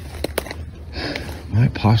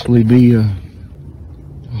might possibly be a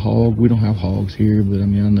hog. We don't have hogs here, but I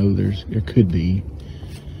mean, I know there could be.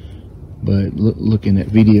 But looking at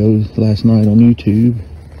videos last night on YouTube,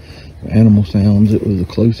 animal sounds, it was the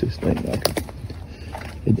closest thing I could.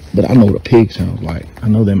 But I know what a pig sounds like. I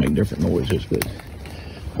know they make different noises, but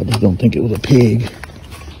I just don't think it was a pig. I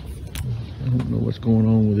don't know what's going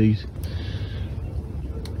on with these.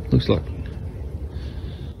 Looks like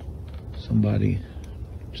somebody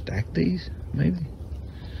stacked these, maybe.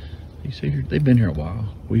 You see here, they've been here a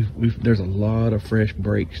while. There's a lot of fresh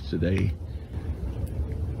breaks today.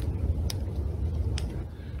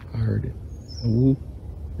 I heard it. Oh,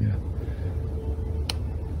 yeah.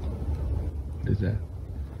 What is that?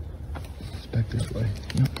 It's back this way.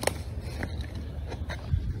 Yep. I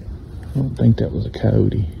don't think that was a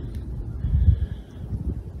coyote.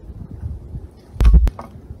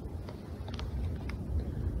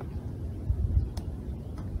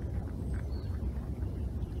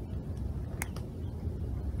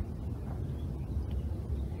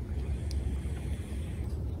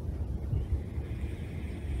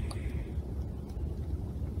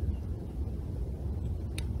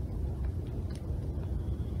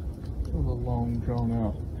 Long drawn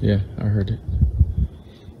out. Yeah, I heard it.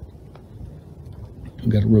 We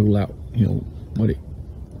got to rule out, what it.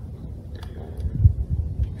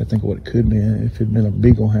 I think of what it could be. If it'd been a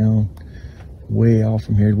beagle hound way off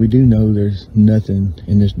from here. We do know there's nothing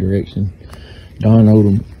in this direction. Don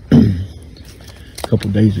Odom, a couple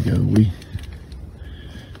of days ago, we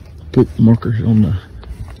put markers on the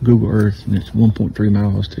Google Earth, and it's 1.3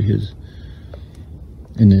 miles to his.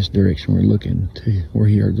 In this direction we're looking to where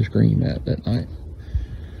he heard the scream at that night.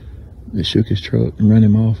 It shook his truck and ran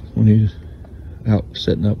him off when he was out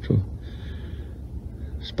setting up to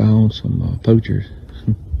spy on some poachers.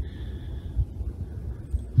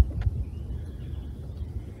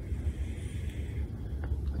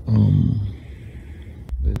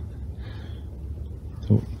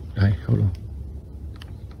 So, hey, hold on.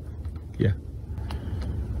 Yeah.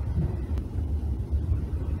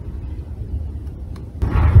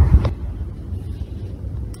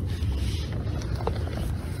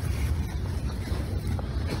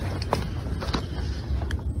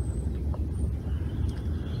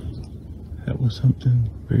 That was something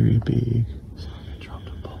very big. Dropped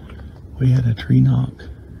a boulder. We had a tree knock,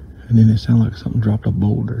 and then it sounded like something dropped a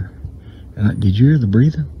boulder. And did you hear the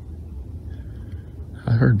breathing?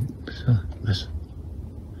 I heard. Listen.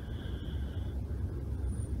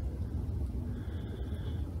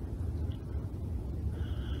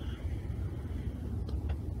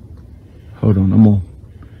 Hold on, I'm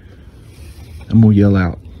gonna yell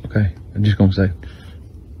out. Okay, I'm just gonna say,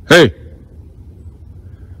 "Hey,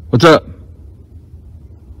 what's up?"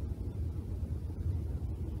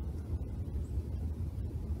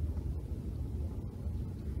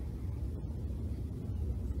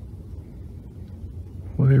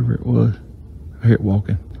 Whatever it was, I hear it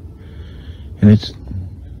walking, and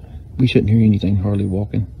we shouldn't hear anything hardly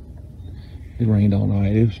walking. It rained all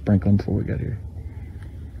night. It was sprinkling before we got here.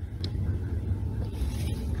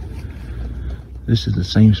 This is the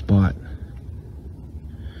same spot,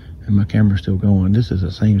 and my camera's still going. This is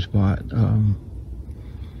the same spot.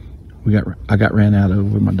 I got ran out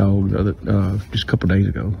of with my dog just a couple days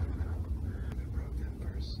ago.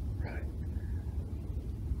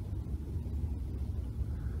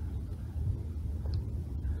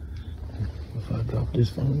 If I drop this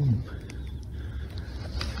phone,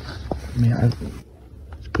 I mean,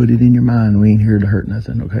 just put it in your mind. We ain't here to hurt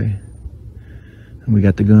nothing, okay? And we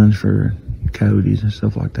got the guns for coyotes and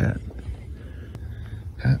stuff like that.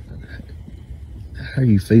 How are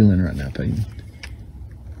you feeling right now, Peyton?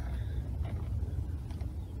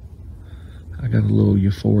 I got a little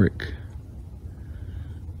euphoric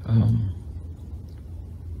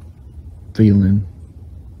feeling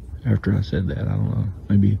after I said that. I don't know.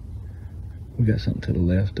 Maybe we got something to the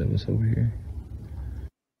left of us over here.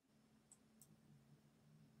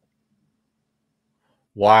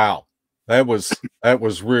 Wow. That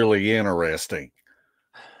was really interesting.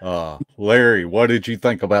 Larry, what did you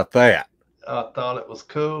think about that? I thought it was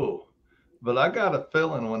cool. But I got a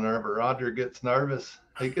feeling whenever Roger gets nervous,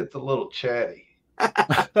 he gets a little chatty.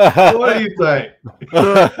 What do you think?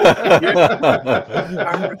 Look,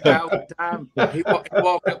 I heard a guy one time, he walked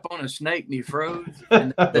up on a snake and he froze.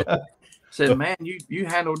 And said, "Man, you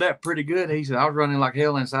handled that pretty good." He said, "I was running like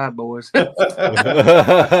hell inside, boys." Yeah.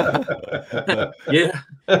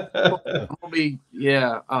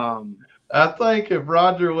 I think if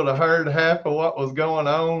Roger would have heard half of what was going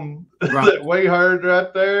on Right. that we heard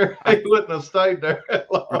right there, he wouldn't have stayed there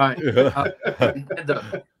long. Right.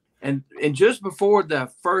 And just before the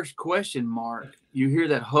first question mark, you hear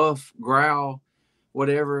that huff, growl,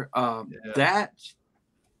 whatever. That's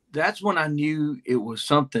when I knew it was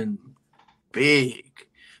something big,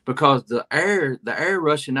 because the air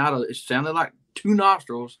rushing out of it sounded like two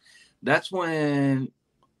nostrils. That's when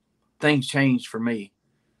things changed for me.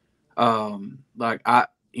 Like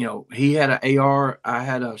he had an AR, I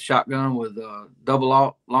had a shotgun with a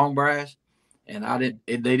double long brass, and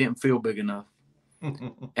they didn't feel big enough.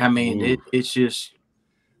 I mean, it's just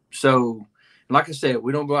so. Like I said,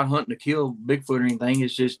 we don't go out hunting to kill Bigfoot or anything.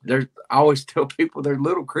 It's just I always tell people they're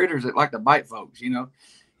little critters that like to bite folks,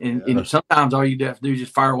 and sometimes all you have to do is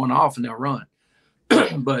just fire one off and they'll run.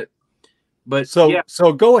 but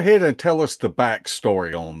so go ahead and tell us the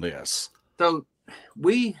backstory on this. So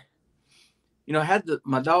we,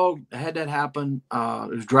 my dog had that happen.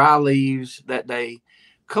 It was dry leaves that day.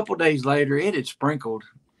 A couple days later, it had sprinkled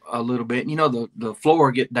a little bit. The floor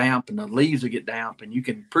will get damp and the leaves will get damp, and you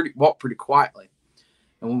can walk pretty quietly.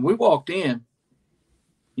 And when we walked in,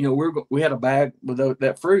 we had a bag with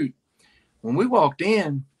that fruit. When we walked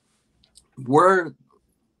in, where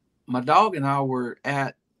my dog and I were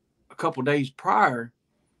at a couple days prior,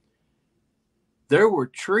 there were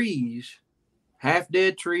trees, half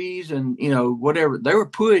dead trees, and whatever. They were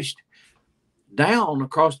pushed down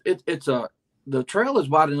across. The trail is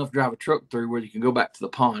wide enough to drive a truck through where you can go back to the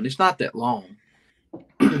pond. It's not that long.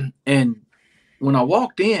 And when I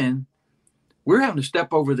walked in, we're having to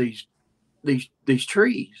step over these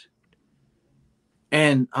trees.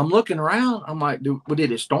 And I'm looking around. I'm like,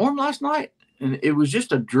 did it storm last night? And it was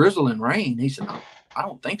just a drizzling rain. He said, "No, I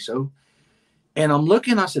don't think so." And I'm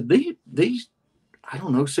looking. I said, these, I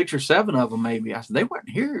don't know, 6 or 7 of them maybe. I said, they weren't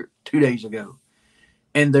here 2 days ago.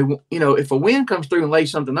 And they, if a wind comes through and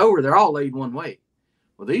lays something over, they're all laid one way.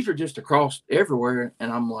 Well, these are just across everywhere.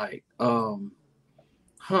 And I'm like,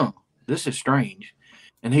 this is strange.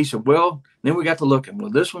 And he said, well, then we got to looking.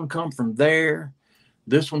 Well, this one come from there.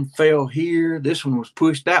 This one fell here. This one was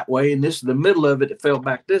pushed that way. And this is the middle of it that fell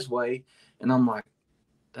back this way. And I'm like,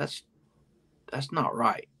 that's not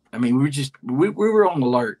right. I mean, we were on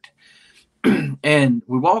alert. And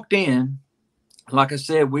we walked in. Like I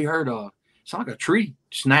said, we heard it's like a tree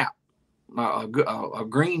snap, a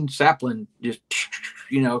green sapling just,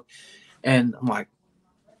 and I'm like,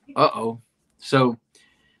 uh-oh. So,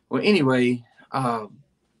 well, anyway, a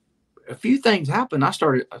few things happened. I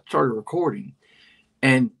started recording,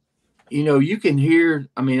 and you can hear.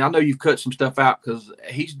 I mean, I know you've cut some stuff out because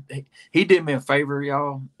he did me a favor,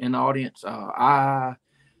 y'all in the audience. I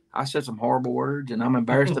said some horrible words, and I'm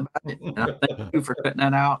embarrassed about it. And I thank you for cutting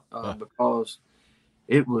that out because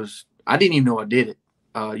it was. I didn't even know I did it.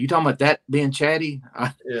 You talking about that being chatty?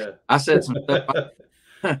 I said some stuff.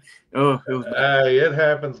 It was bad. It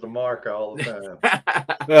happens to Mark all the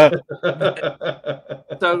time.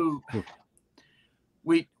 So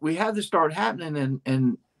we had this start happening,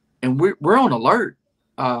 and we're on alert.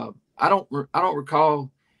 I don't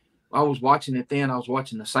recall. I was watching it then. I was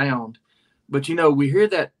watching the sound, but we hear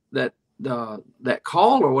that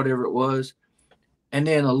call or whatever it was, and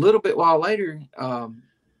then a little bit while later,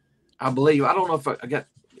 I believe, I don't know if I got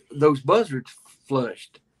those buzzards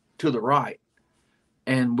flushed to the right,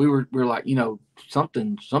 and we're like,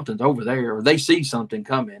 something's over there, or they see something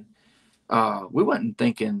coming. We wasn't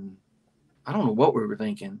thinking. I don't know what we were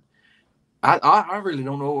thinking. I really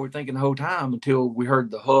don't know what we were thinking the whole time until we heard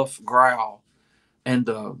the huff, growl, and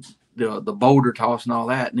the boulder toss and all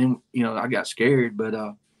that, and then I got scared. But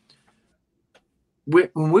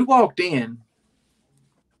when we walked in,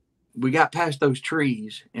 we got past those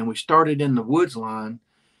trees and we started in the woods line,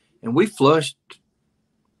 and we flushed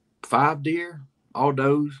 5 deer, all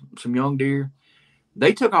does, some young deer.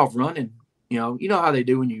 They took off running. You know how they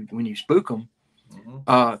do when you spook them.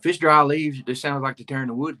 Mm-hmm. If it's dry leaves, it just sounds like they're tearing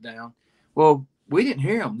the woods down. Well, we didn't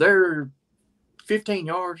hear them. They're 15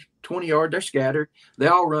 yards, 20 yards. They're scattered. They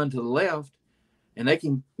all run to the left, and they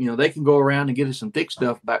can go around and get us some thick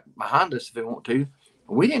stuff back behind us if they want to.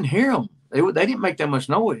 But we didn't hear them. They didn't make that much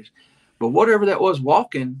noise, but whatever that was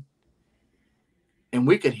walking, and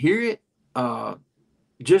we could hear it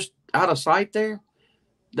just out of sight there.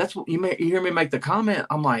 That's what you hear me make the comment.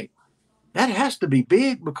 I'm like, that has to be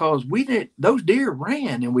big because those deer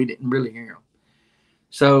ran and we didn't really hear them.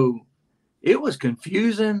 So it was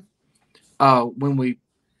confusing. When we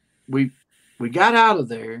got out of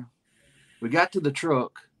there, we got to the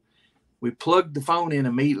truck, we plugged the phone in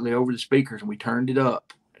immediately over the speakers and we turned it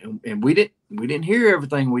up, and we didn't hear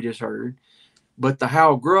everything we just heard, but the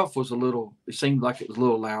howl gruff was it seemed like it was a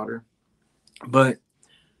little louder. But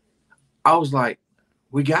I was like,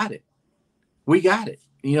 we got it.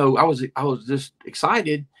 I was just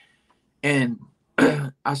excited, and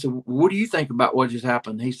I said, what do you think about what just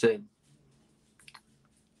happened? He said,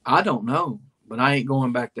 I don't know, but I ain't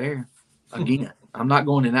going back there again. I'm not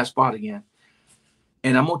going in that spot again.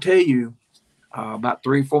 And I'm going to tell you, about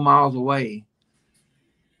 3 or 4 miles away,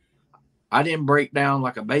 I didn't break down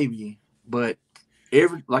like a baby, but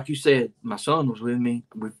like you said, my son was with me.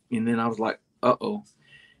 And then I was like, uh-oh,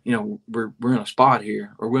 we're in a spot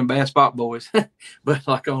here, or we're in a bad spot, boys. But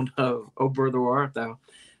like on Oh Brother Where Art Thou.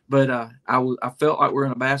 But I felt like we're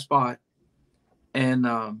in a bad spot. And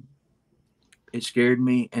it scared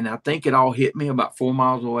me, and I think it all hit me about 4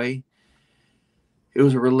 miles away. It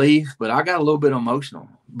was a relief, but I got a little bit emotional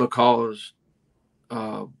because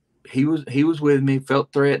he was with me,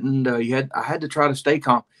 felt threatened. I had to try to stay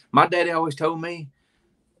calm. My daddy always told me,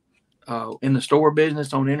 in the store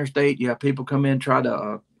business on the interstate, you have people come in, try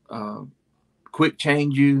to quick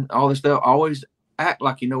change you, all this stuff. Always act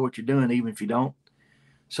like you know what you're doing, even if you don't.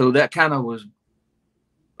 So that kind of was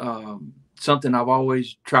something I've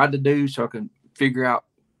always tried to do so I can figure out,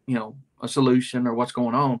 a solution or what's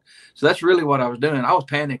going on. So that's really what I was doing. I was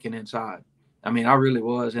panicking inside. I mean, I really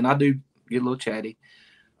was. And I do get a little chatty.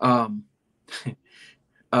 But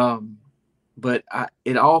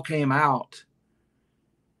it all came out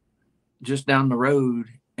just down the road.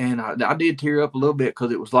 And I did tear up a little bit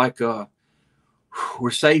because it was like,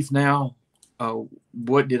 we're safe now.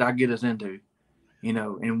 What did I get us into?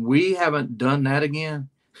 And we haven't done that again.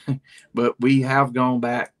 But we have gone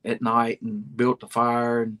back at night and built the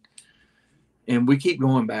fire, and we keep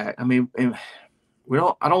going back. I mean, I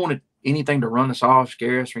don't want anything to run us off,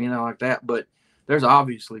 scare us, or anything like that. But there's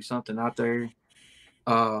obviously something out there.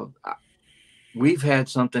 We've had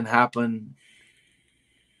something happen.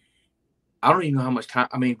 I don't even know how much time.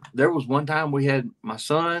 I mean, there was one time we had my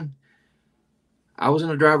son. I was in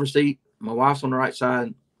the driver's seat. My wife's on the right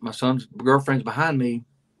side. My son's girlfriend's behind me.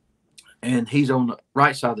 And he's on the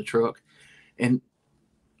right side of the truck. And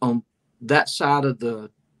on that side of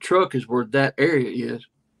the truck is where that area is.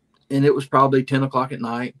 And it was probably 10 o'clock at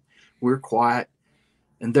night. We're quiet.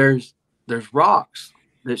 And there's rocks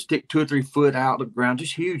that stick 2 or 3 foot out of the ground,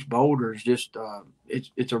 just huge boulders. Just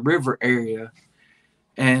it's a river area.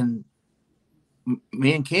 And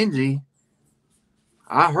me and Kenzie,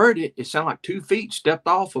 I heard it. It sounded like 2 feet stepped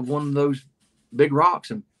off of one of those big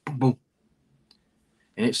rocks, and boom, boom.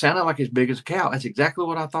 And it sounded like as big as a cow. That's exactly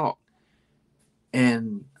what I thought.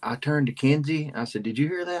 And I turned to Kenzie. I said, did you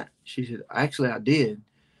hear that? She said, actually, I did.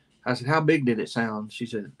 I said, how big did it sound? She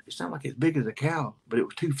said, it sounded like as big as a cow, but it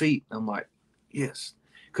was 2 feet. I'm like, yes.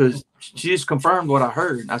 Because she just confirmed what I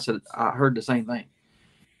heard. I said, I heard the same thing.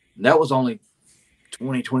 And that was only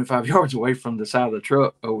 20, 25 yards away from the side of the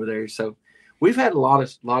truck over there. So we've had a lot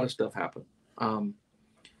of stuff happen.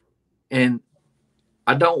 And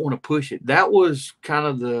I don't want to push it. That was kind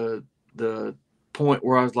of the point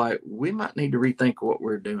where I was like, we might need to rethink what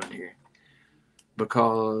we're doing here,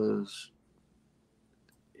 because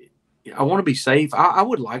I want to be safe. I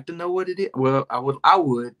would like to know what it is. Well, I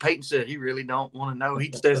would. Peyton said he really don't want to know.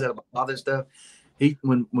 He says that about all this stuff.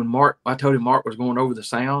 When I told him Mark was going over the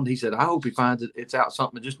sound, he said, I hope he finds it's out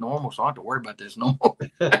something just normal, so I don't have to worry about this no more.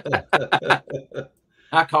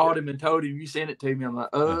 I called him and told him, you sent it to me. I'm like,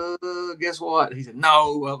 guess what? He said,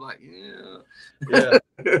 no. I'm like, yeah. Yeah.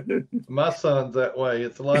 My son's that way.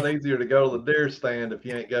 It's a lot easier to go to the deer stand if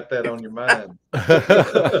you ain't got that on your mind.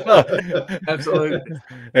 Absolutely.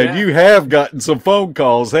 And you have gotten some phone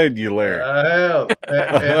calls, haven't you, Larry? I have.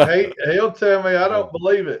 And he'll tell me I don't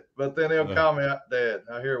believe it, but then he'll call me out, Dad,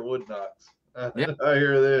 I hear wood knocks. I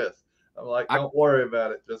hear this. I'm like, don't worry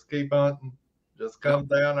about it. Just keep hunting. Just come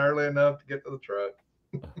down early enough to get to the truck.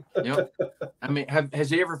 Yep. I mean, has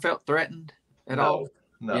he ever felt threatened at all?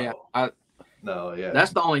 No. Yeah. No. Yeah.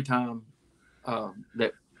 That's the only time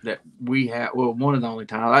that we had. Well, one of the only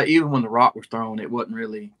times. Even when the rock was thrown, it wasn't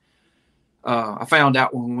really. I found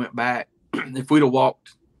out when we went back, if we'd have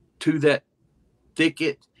walked to that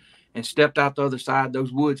thicket and stepped out the other side,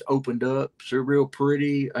 those woods opened up. So real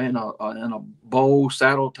pretty in a bowl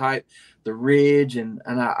saddle type, the ridge. And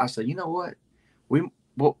I said, you know what?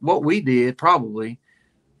 What we did probably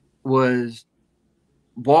was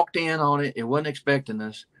walked in on it. It wasn't expecting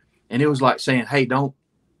us. And it was like saying, hey, don't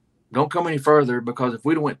come any further, because if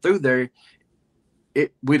we'd have went through there,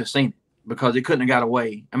 we'd have seen it, because it couldn't have got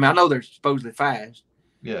away. I mean, I know they're supposedly fast.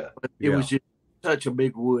 Yeah. But it was just such a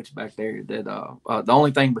big woods back there that the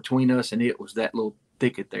only thing between us and it was that little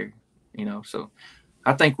thicket there, So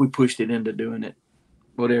I think we pushed it into doing it,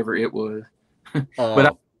 whatever it was.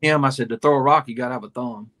 But I said, to throw a rock, you got to have a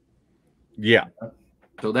thumb. Yeah.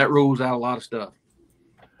 So that rules out a lot of stuff.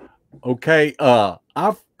 Okay. I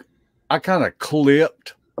kind of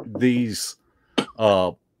clipped these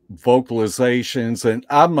vocalizations, and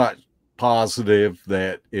I'm not positive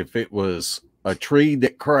that if it was a tree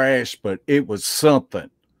that crashed, but it was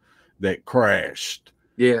something that crashed.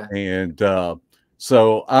 Yeah. And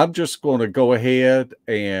so I'm just going to go ahead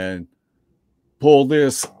and pull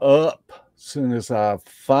this up as soon as I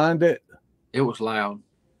find it. It was loud.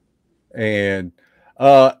 And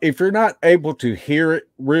if you're not able to hear it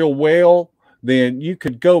real well, then you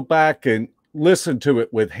could go back and listen to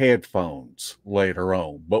it with headphones later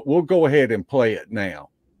on. But we'll go ahead and play it now.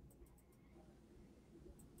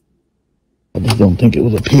 I just don't think it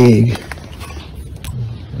was a pig.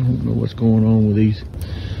 I don't know what's going on with these.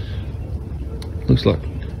 Looks like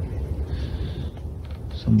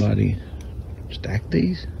somebody stacked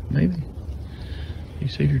these, maybe. You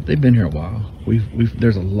see, they've been here a while.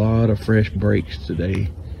 There's a lot of fresh breaks today.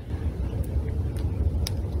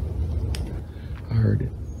 I heard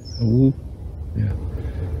it. Oh, yeah.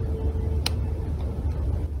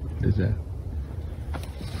 What is that?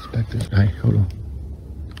 It's back there. Hey, hold on.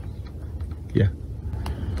 Yeah.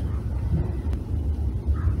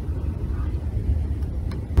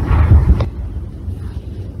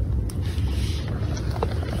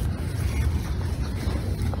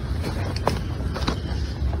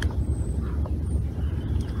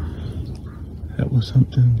 That was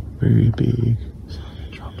something very big.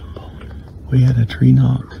 Dropped a boulder. We had a tree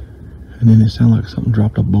knock, and then it sounded like something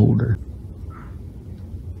dropped a boulder.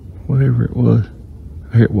 Whatever it was,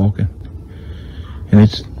 I hear it walking.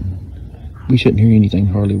 And we shouldn't hear anything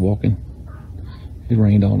hardly walking. It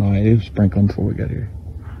rained all night. It was sprinkling before we got here.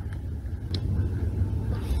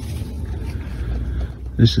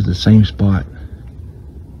 This is the same spot.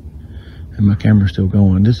 And my camera's still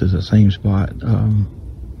going. This is the same spot.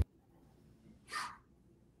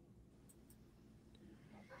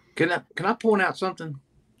 Can I point out something?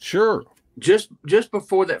 Sure. Just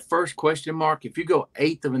before that first question mark, if you go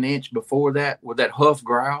 1/8 of an inch before that with that huff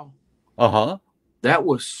growl, that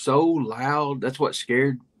was so loud. That's what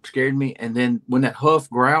scared me. And then when that huff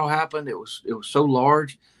growl happened, it was so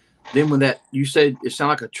large. Then when that, you said it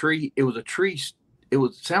sounded like a tree. It was a tree. It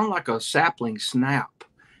would sound like a sapling snap,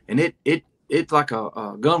 and it like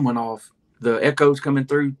a gun went off. The echoes coming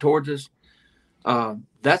through towards us.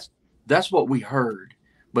 That's what we heard.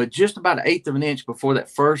 But just about 1/8 of an inch before that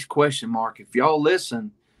first question mark, if y'all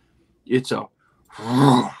listen, it's a,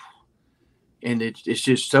 and it's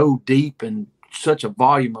just so deep and such a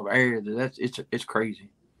volume of air that it's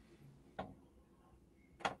crazy.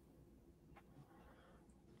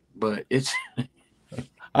 But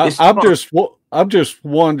I'm just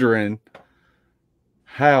wondering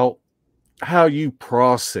how you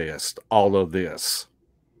processed all of this.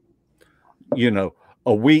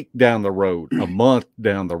 A week down the road, a month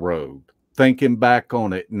down the road, thinking back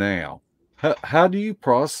on it now. How do you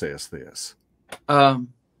process this? I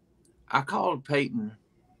called Peyton.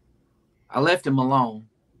 I left him alone,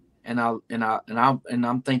 and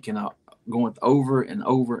I'm thinking, going over and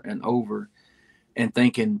over and over, and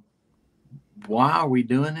thinking, why are we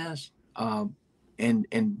doing this? And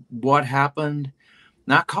what happened?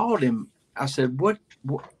 And I called him. I said, what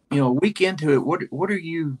a week into it, what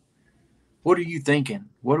are you thinking?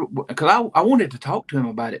 Because I wanted to talk to him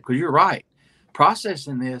about it, because you're right.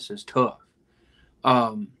 Processing this is tough.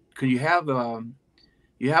 Because you have an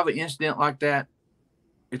incident like that.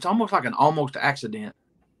 It's almost like an almost accident,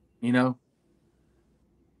 It's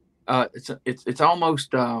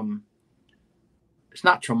almost it's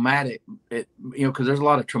not traumatic, because there's a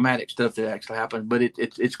lot of traumatic stuff that actually happens, but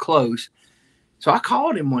it's close. So I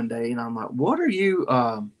called him one day, and I'm like, "What are you?"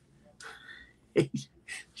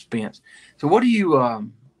 Spence. So what do you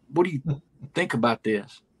think about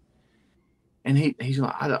this? And he's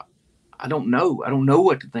like, I don't know. I don't know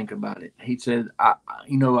what to think about it. He said,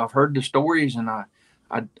 I've heard the stories, and I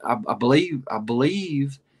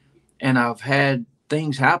believe, and I've had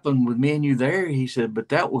things happened with me and you there. He said, but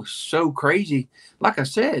that was so crazy. Like I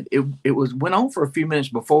said, it went on for a few minutes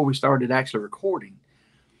before we started actually recording.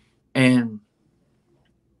 And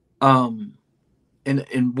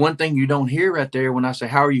and one thing you don't hear right there when I say,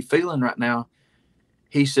 how are you feeling right now?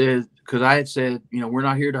 He said, because I had said, we're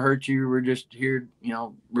not here to hurt you. We're just here,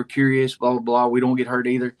 we're curious, blah, blah, blah. We don't get hurt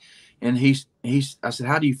either. And I said,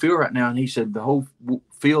 how do you feel right now? And he said, the whole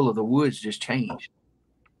feel of the woods just changed.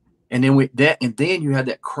 And then then you had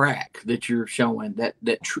that crack that you're showing it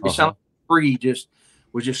sounded like the tree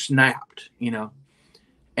was just snapped,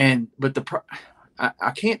 but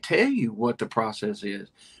I can't tell you what the process is,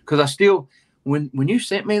 because I still, when you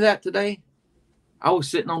sent me that today, I was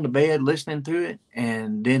sitting on the bed listening to it,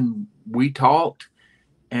 and then we talked,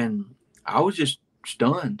 and I was just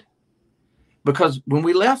stunned, because when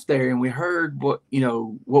we left there and we heard what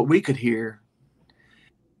we could hear,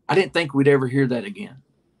 I didn't think we'd ever hear that again.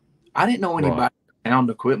 I didn't know anybody sound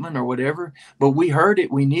equipment or whatever, but we heard it.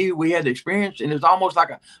 We knew we had the experience, and it was almost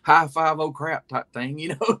like a high five, oh crap type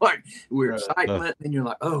thing, like we're excitement, and you're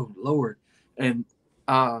like, oh Lord. And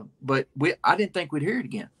but I didn't think we'd hear it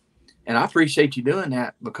again. And I appreciate you doing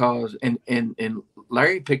that, because and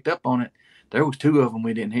Larry picked up on it. There was 2 of them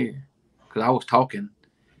we didn't hear, because I was talking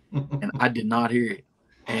and I did not hear it.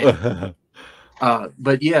 And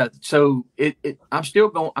but yeah, so I'm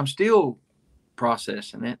still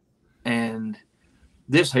processing it. And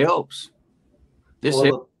this helps.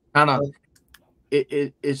 Kind of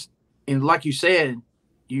it's, and like you said,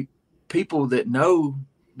 people that know,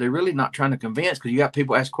 they're really not trying to convince, because you got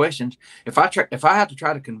people ask questions. If I have to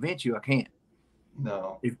try to convince you, I can't.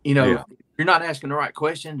 No. If you're not asking the right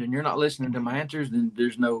questions and you're not listening to my answers, then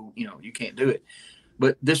there's no, you can't do it.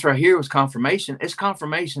 But this right here was confirmation. It's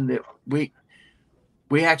confirmation that we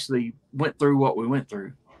actually went through what we went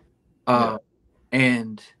through.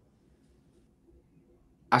 And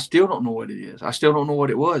I still don't know what it is. I still don't know what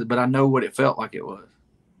it was, but I know what it felt like it was.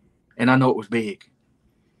 And I know it was big,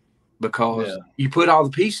 because you put all the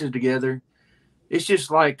pieces together. It's just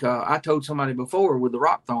like I told somebody before with the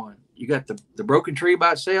rock throwing. You got the broken tree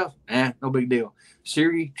by itself, no big deal.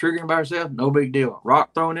 Siri triggering by herself, no big deal.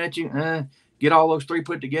 Rock thrown at you, get all those 3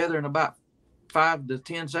 put together in about 5 to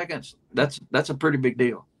 10 seconds. That's a pretty big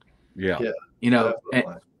deal. Yeah.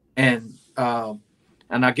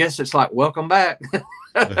 And I guess it's like, welcome back.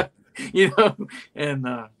 And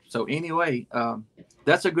so anyway,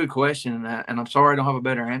 that's a good question, and I'm sorry I don't have a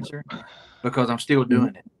better answer, because I'm still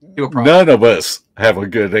doing it. None of us have a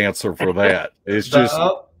good answer for that. It's just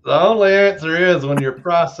the only answer is, when you're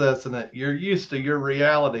processing it, you're used to your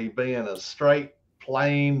reality being a straight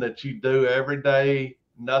plane that you do every day.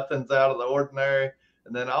 Nothing's out of the ordinary,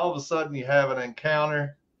 and then all of a sudden you have an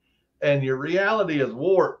encounter, and your reality is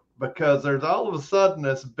warped, because there's all of a sudden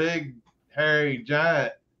this big hairy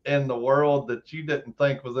giant in the world that you didn't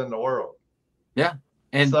think was in the world. Yeah.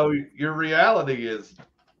 And so your reality is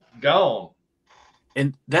gone.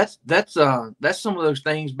 And that's some of those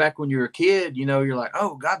things back when you're a kid, you're like,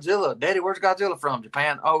 oh, Godzilla, Daddy, where's Godzilla from?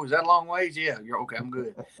 Japan? Oh, is that a long ways? Yeah, you're okay, I'm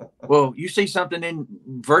good. Well, you see something in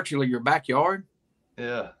virtually your backyard.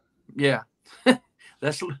 Yeah.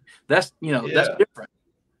 That's that's different.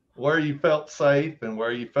 Where you felt safe, and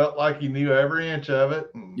where you felt like you knew every inch of it,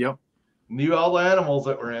 and knew all the animals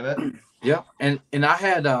that were in it. Yeah. And I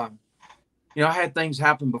had I had things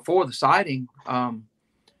happen before the sighting.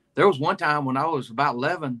 There was one time when I was about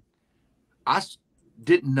 11, I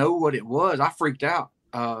didn't know what it was. I freaked out.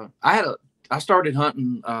 I started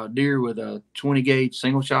hunting deer with a 20 gauge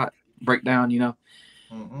single shot breakdown,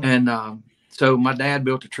 Mm-hmm. And so my dad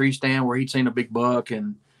built a tree stand where he'd seen a big buck,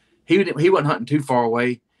 and he wasn't hunting too far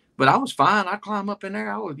away, but I was fine. I climbed up in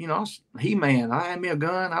there. I was, I was He-Man. I had me a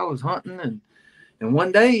gun. I was hunting, and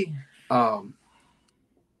one day, I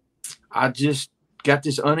just got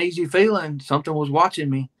this uneasy feeling. Something was watching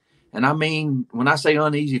me. And I mean, when I say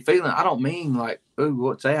uneasy feeling, I don't mean like, ooh,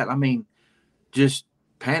 what's that? I mean, just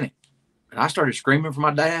panic. And I started screaming for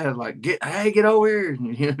my dad, like, get over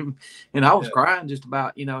here. And I was crying just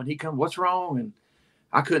about, and he come, what's wrong? And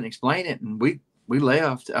I couldn't explain it. And we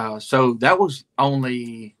left. So that was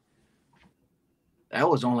only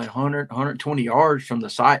 100, 120 yards from the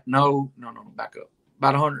site. No, back up.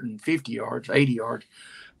 About 150 yards, 80 yards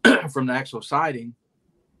from the actual sighting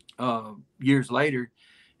years later.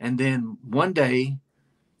 And then one day,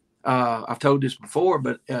 I've told this before,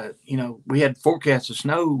 but we had forecasts of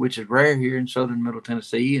snow, which is rare here in southern Middle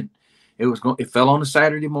Tennessee, and it fell on a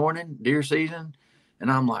Saturday morning, deer season,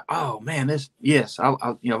 and I'm like, oh man, I've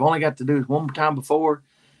only got to do this one more time before,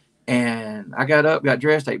 and I got up, got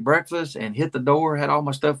dressed, ate breakfast, and hit the door, had all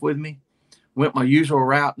my stuff with me. went my usual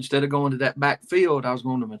route. Instead of going to that back field, I was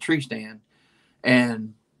going to my tree stand,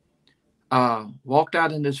 and walked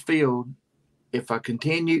out in this field. If I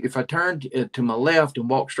turned to my left and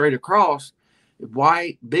walked straight across,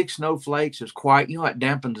 white, big snowflakes is quiet. You know, it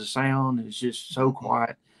dampens the sound. It's just so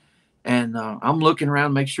quiet. And I'm looking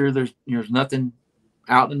around, make sure there's nothing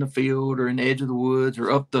out in the field or in the edge of the woods or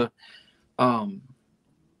up the.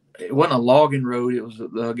 It wasn't a logging road. It was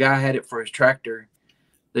the guy had it for his tractor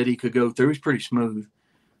that he could go through. It was pretty smooth,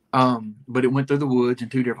 but it went through the woods in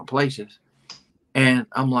two different places. And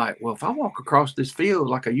I'm like, well, if I walk across this field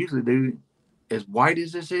like I usually do, as white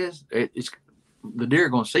as this is, it's the deer are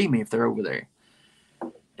going to see me if they're over there.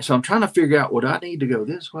 So I'm trying to figure out, what I need to go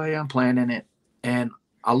this way. I'm planning it, and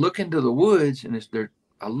I look into the woods, and it's there.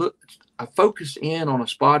 I focus in on a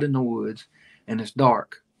spot in the woods, and it's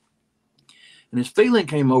dark. And this feeling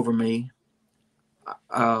came over me.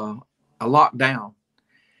 I locked down,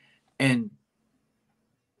 and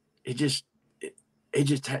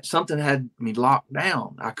something had me locked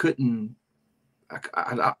down. I couldn't.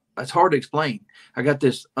 It's hard to explain. I got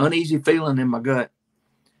this uneasy feeling in my gut,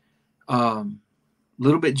 a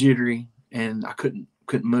little bit jittery, and I couldn't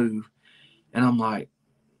move. And I'm like,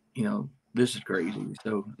 this is crazy.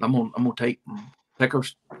 So I'm gonna take a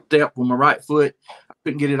step with my right foot. I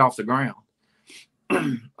couldn't get it off the ground.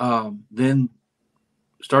 Then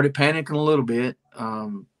started panicking a little bit.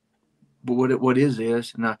 But what is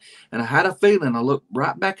this? And I had a feeling. I looked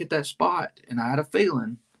right back at that spot, and I had a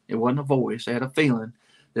feeling. It wasn't a voice. I had a feeling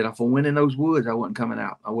that if I went in those woods, I wasn't coming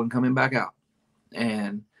out. I wasn't coming back out.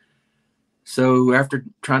 And so after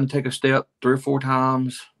trying to take a step 3 or 4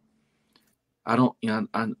 times, I don't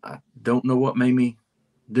know what made me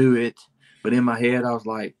do it, but in my head I was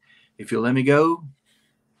like, if you'll let me go,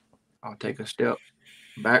 I'll take a step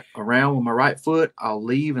back around with my right foot. I'll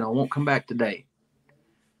leave, and I won't come back today.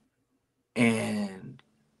 And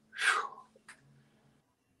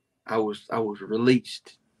I was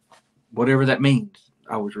released, whatever that means.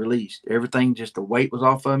 I was released. Everything, just the weight was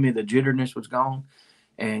off of me. The jitterness was gone.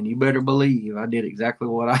 And you better believe I did exactly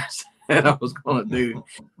what I said I was going to do.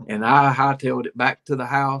 And I hightailed it back to the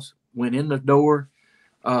house, went in the door.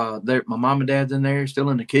 My mom and dad's in there, still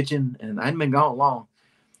in the kitchen, and I hadn't been gone long.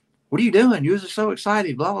 What are you doing? You was so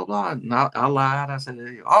excited, blah, blah, blah. And I lied. I said,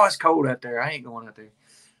 oh, it's cold out there. I ain't going out there.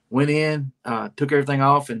 Went in, took everything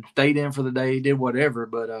off, and stayed in for the day, did whatever.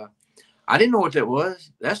 But I didn't know what that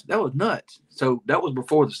was. That was nuts. So that was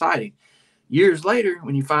before the sighting. Years later,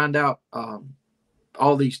 when you find out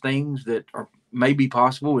all these things that are maybe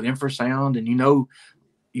possible with infrasound, and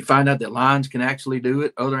you find out that lions can actually do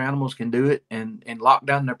it, other animals can do it, and lock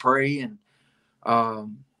down their prey. And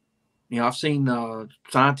I've seen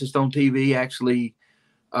scientists on TV actually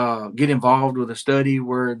get involved with a study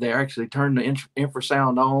where they actually turn the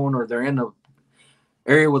infrasound on, or they're in the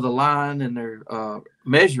area with a lion and they're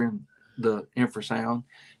measuring the infrasound,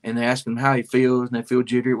 and they ask him how he feels, and they feel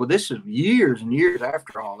jittery. Well, this is years and years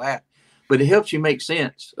after all that, but it helps you make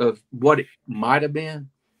sense of what it might have been.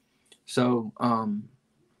 So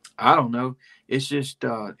I don't know. It's just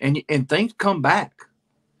and things come back.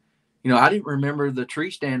 I didn't remember the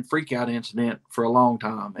tree stand freakout incident for a long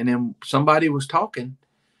time, and then somebody was talking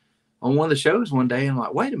on one of the shows one day, and I'm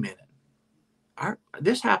like, wait a minute,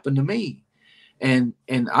 this happened to me, and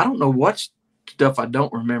I don't know what stuff I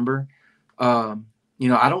don't remember. I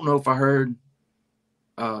don't know if I heard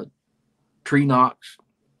tree knocks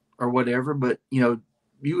or whatever, but you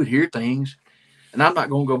would hear things, and I'm not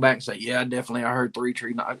going to go back and say, yeah, definitely I heard 3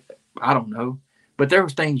 tree knocks. I don't know, but there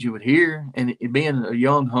was things you would hear, and being a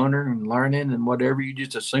young hunter and learning and whatever, you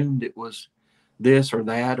just assumed it was this or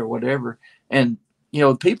that or whatever. And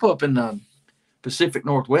people up in the Pacific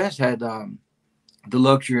Northwest had the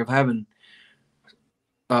luxury of having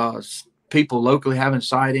people locally having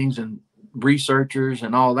sightings and researchers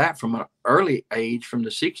and all that from an early age, from the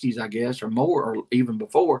 60s, I guess, or more, or even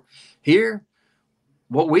before. Here,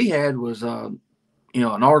 what we had was, an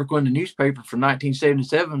article in the newspaper from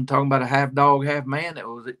 1977 talking about a half dog, half man that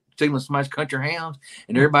was stealing somebody's country hounds,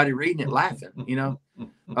 and everybody reading it laughing, Yeah.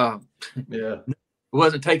 It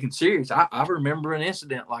wasn't taken serious. I remember an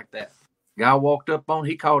incident like that. Guy walked up on,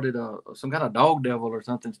 he called it some kind of dog devil or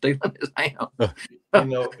something, stealing his hound.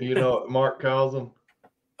 you know what Mark calls them?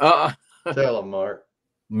 Tell him, Mark.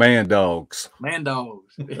 Man dogs. Man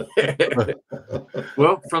dogs.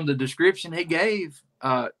 Well, from the description he gave,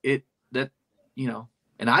 and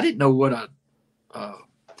I didn't know what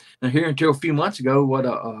now here until a few months ago, what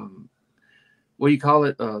do you call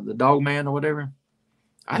it? The dog man or whatever.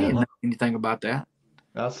 I didn't know anything about that.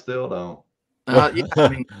 I still don't.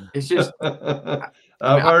 It's just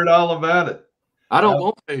I've heard all about it. I don't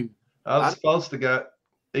want to. I was supposed to got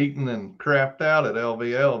eaten and crapped out at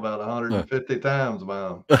LVL about 150 times by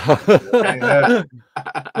them.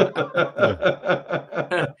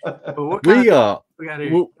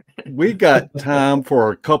 We got time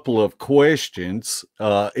for a couple of questions.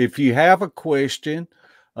 If you have a question,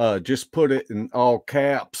 just put it in all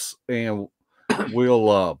caps and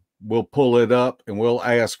we'll pull it up and we'll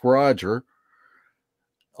ask Roger.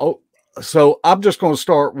 Oh, so I'm just going to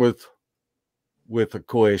start with a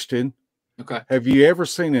question. Okay. Have you ever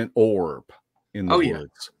seen an orb in the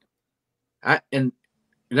woods? And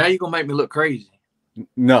now you're going to make me look crazy.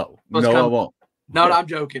 No, I won't. No, I'm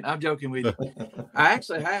joking. I'm joking with you. I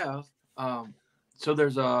actually have. So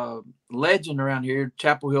there's a legend around here,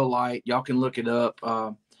 Chapel Hill Light. Y'all can look it up.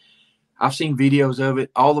 I've seen videos of it.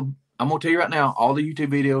 I'm gonna tell you right now, all the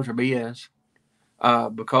YouTube videos are BS.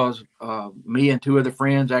 Because me and two other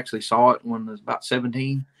friends actually saw it when I was about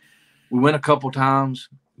 17. We went a couple times,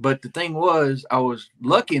 but the thing was, I was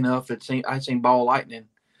lucky enough I'd seen ball lightning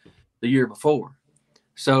the year before.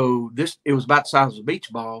 So it was about the size of a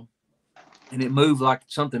beach ball, and it moved like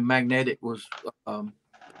something magnetic was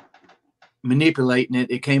manipulating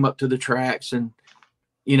it. It came up to the tracks, and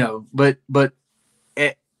but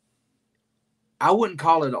I wouldn't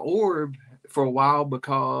call it an orb for a while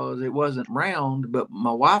because it wasn't round. But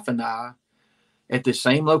my wife and I, at the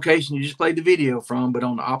same location you just played the video from, but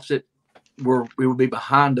on the opposite, where we would be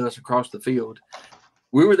behind us across the field.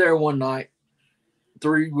 We were there one night,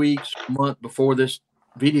 3 weeks, a month before this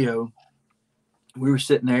video. We were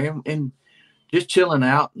sitting there and just chilling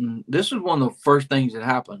out. And this was one of the first things that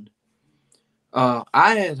happened. I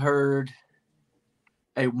had heard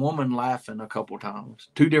a woman laughing a couple times,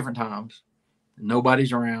 2 different times.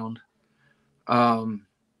 Nobody's around. And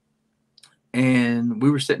we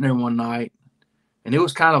were sitting there one night, and it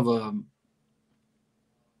was kind of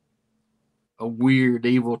a weird,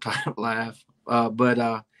 evil type laugh.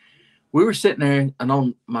 But we were sitting there, and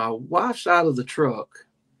on my wife's side of the truck,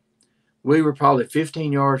 we were probably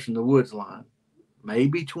 15 yards from the woods line,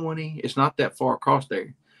 maybe 20. It's not that far across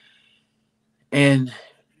there. And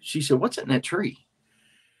she said, "What's in that tree?"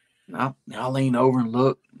 And I lean over and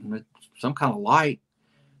look, and it's some kind of light,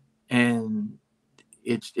 and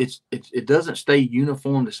it doesn't stay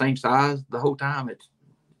uniform, the same size the whole time. It's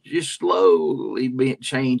just slowly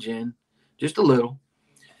changing, just a little.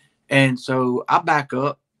 And so I back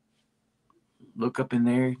up, look up in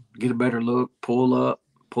there, get a better look, pull up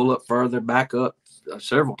further, back up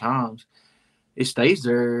several times. It stays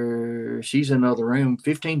there. She's in another room,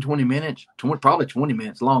 15, 20 minutes, probably 20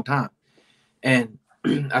 minutes, a long time. And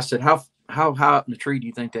I said, how high up in the tree do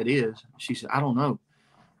you think that is? She said, "I don't know."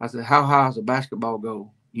 I said, "How high is a basketball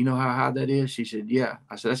goal? You know how high that is?" She said, "Yeah."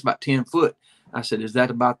 I said, "That's about 10 foot. I said, "Is that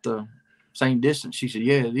about the same distance?" She said,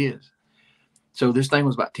 "Yeah, it is." So this thing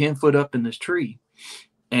was about 10 foot up in this tree,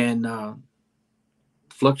 and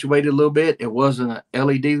fluctuated a little bit. It wasn't an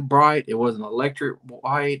LED bright. It wasn't electric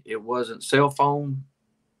light. It wasn't cell phone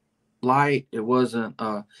light. It wasn't.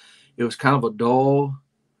 It was kind of a dull,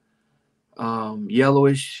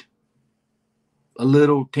 yellowish, a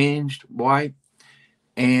little tinged white,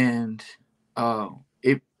 and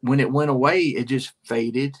when it went away, it just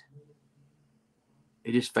faded.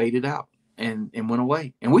 It just faded out and went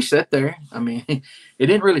away. And we sat there. I mean, it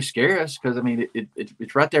didn't really scare us because I mean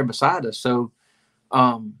it's right there beside us. So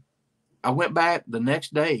I went back the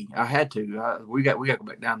next day. I had to. We got to go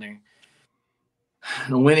back down there.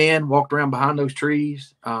 I went in, walked around behind those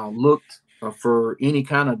trees, looked for any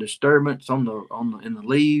kind of disturbance in the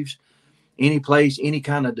leaves, any place, any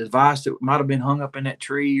kind of device that might have been hung up in that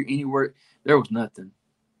tree or anywhere. There was nothing.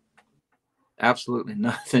 Absolutely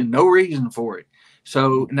nothing. No reason for it.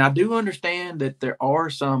 So, and I do understand that there are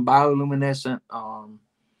some bioluminescent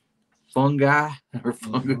fungi or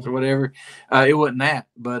fungus or whatever. It wasn't that,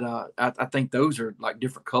 but I think those are like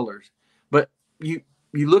different colors. But you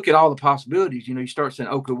look at all the possibilities. You start saying,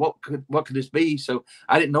 okay, what could this be? So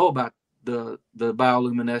I didn't know about the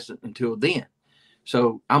bioluminescent until then.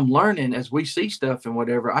 So I'm learning as we see stuff and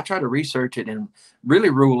whatever. I try to research it and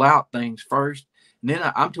really rule out things first. And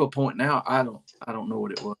then I'm to a point now I don't know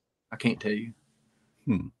what it was. I can't tell you.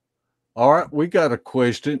 All right, we got a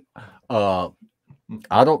question. I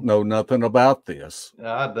don't know nothing about this.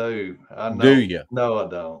 I do. I know. Do you? No, I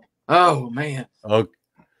don't. Oh man.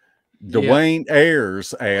 Dwayne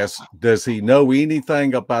Ayers asked, "Does he know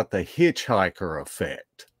anything about the hitchhiker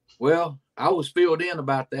effect?" Well, I was filled in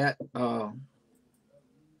about that.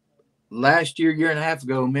 Last year and a half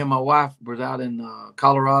ago, me and my wife was out in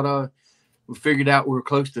Colorado. We figured out we were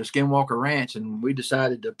close to Skinwalker Ranch, and we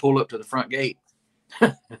decided to pull up to the front gate.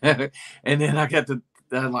 And then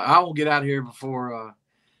I won't get out of here before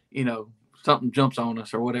you know, something jumps on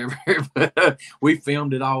us or whatever. But we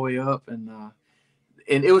filmed it all the way up, and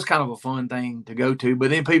it was kind of a fun thing to go to. But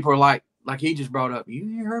then people are like he just brought up,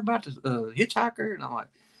 you heard about the hitchhiker? And I'm like,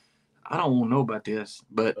 I don't want to know about this.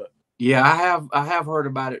 But yeah, I have heard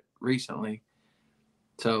about it recently.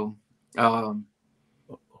 So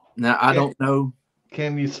now I don't know.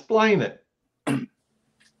 Can you explain it? Can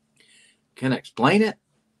I explain it?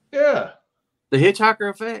 Yeah. The hitchhiker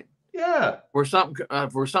effect? Yeah. Where something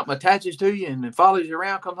attaches to you and then follows you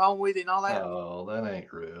around, comes home with you and all that? Oh, that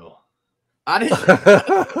ain't real. I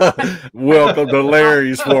didn't. Welcome to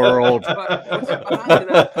Larry's world. I'm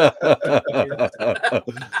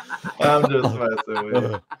just messing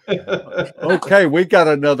with you. Okay, we got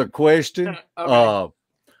another question Okay.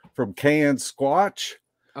 from Can Squatch.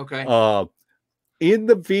 Okay. In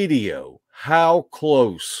the video, how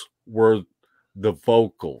close were the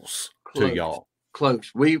vocals to y'all?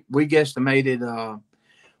 Close. We guesstimated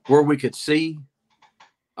where we could see.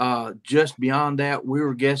 Just beyond that, we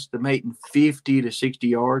were guesstimating 50 to 60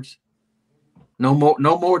 yards. No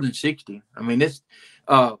more than 60. I mean, it's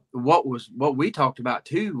what we talked about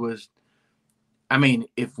too was, I mean,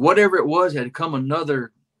 if whatever it was had come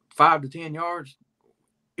another 5 to 10 yards,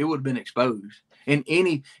 it would have been exposed. And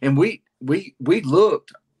we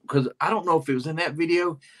looked, because I don't know if it was in that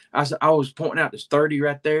video. I was pointing out this 30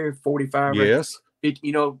 right there, 45. Yes. Right,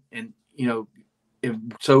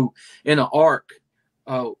 so in an arc,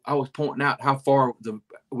 I was pointing out how far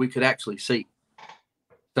we could actually see.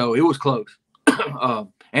 So it was close, and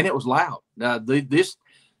it was loud. This,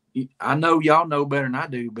 I know y'all know better than I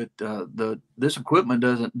do, but this equipment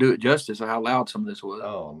doesn't do it justice of how loud some of this was.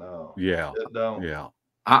 Oh no. Yeah. It don't. Yeah.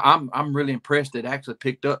 I'm really impressed it actually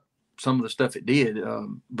picked up some of the stuff it did.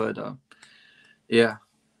 Yeah.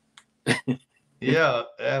 Yeah,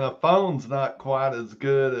 and a phone's not quite as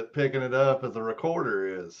good at picking it up as a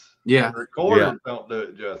recorder is. Yeah. And recorders don't do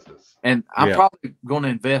it justice. And I'm probably going to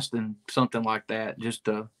invest in something like that just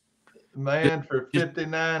to. Man, for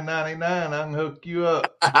 $59.99, I can hook you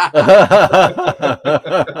up.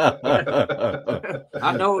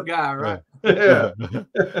 I know a guy, right? Yeah.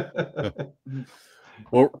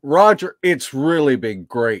 Well, Roger, it's really been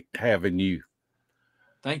great having you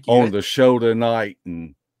Thank you on the show tonight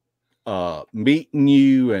and meeting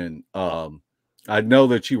you. And I know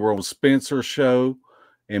that you were on Spencer's show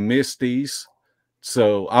and Misty's.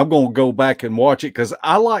 So I'm going to go back and watch it because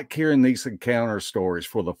I like hearing these encounter stories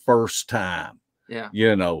for the first time. Yeah.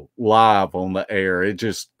 You know, live on the air. It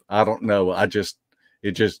just, I don't know.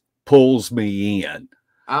 It just pulls me in.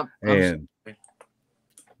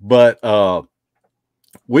 But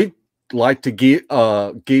we'd like to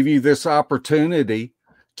give you this opportunity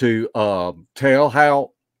to tell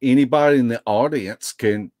how anybody in the audience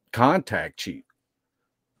can contact you.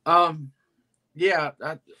 Yeah.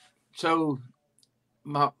 So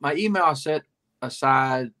my email I set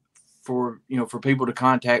aside for people to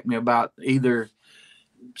contact me about either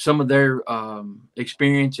some of their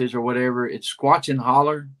experiences or whatever. It's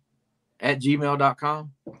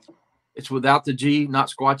squatchandholler@gmail.com. It's without the G, not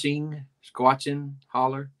squatching,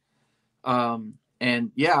 holler.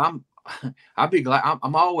 And yeah, I'd be glad.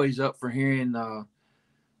 I'm always up for hearing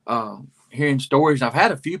stories. I've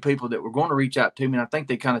had a few people that were going to reach out to me, and I think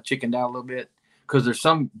they kind of chickened out a little bit because there's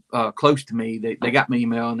some close to me. They got my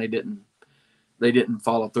email and they didn't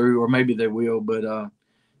follow through, or maybe they will. But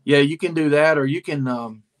yeah, you can do that, or you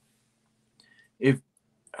can you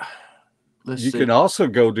can also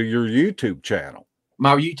go to your YouTube channel.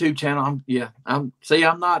 My YouTube channel. I'm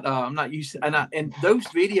not used to, and those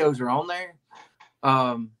videos are on there.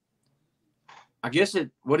 I guess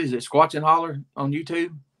what is it? Squatch and Holler on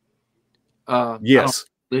YouTube. Yes.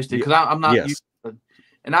 Because I'm not used to,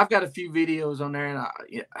 and I've got a few videos on there, and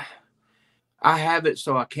I have it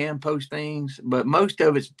so I can post things, but most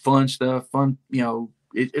of it's fun stuff.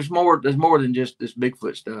 There's more than just this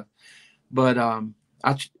Bigfoot stuff. But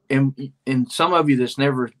and some of you that's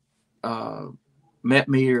never met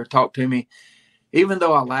me or talked to me, even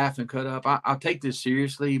though I laugh and cut up, I take this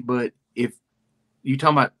seriously. But if you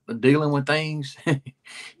talking about dealing with things,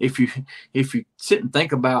 if you sit and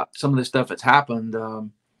think about some of the stuff that's happened,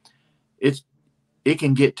 it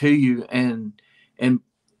can get to you. And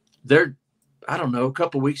there, I don't know, a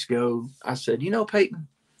couple of weeks ago, I said, Peyton,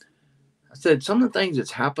 I said, some of the things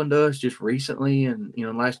that's happened to us just recently and, in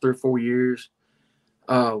the last 3 or 4 years,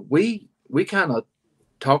 we kind of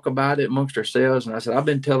talk about it amongst ourselves. And I said, I've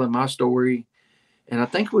been telling my story, and I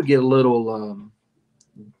think we get a little,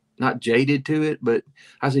 not jaded to it, but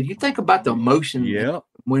I said, you think about the emotion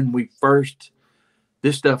when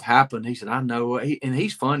this stuff happened. He said, I know. And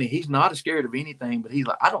he's funny. He's not scared of anything, but he's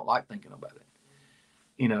like, I don't like thinking about it.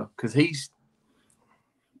 you know, because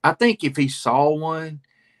I think if he saw one,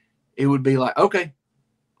 it would be like, okay,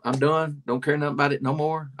 I'm done. Don't care nothing about it no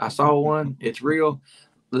more. I saw one. It's real.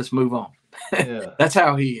 Let's move on. Yeah. That's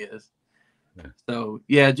how he is. Yeah. So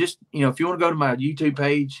yeah, just, you know, if you want to go to my YouTube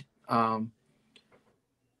page,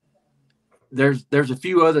 there's a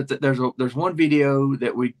few other there's one video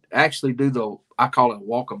that we actually do I call it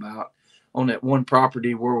walkabout on that one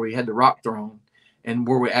property where we had the rock thrown and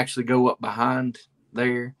where we actually go up behind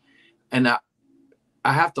there. And I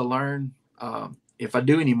have to learn, if I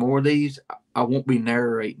do any more of these, I won't be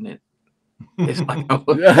narrating it. It's like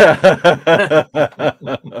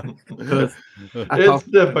it's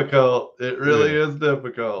difficult. It really is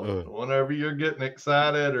difficult. Whenever you're getting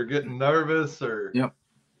excited or getting nervous, or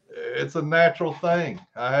it's a natural thing.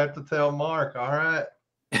 I have to tell Mark, all right,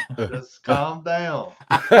 just calm down.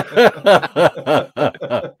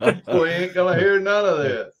 We ain't gonna hear none of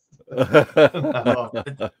this.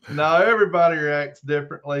 No, everybody reacts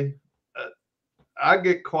differently. I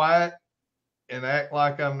get quiet and act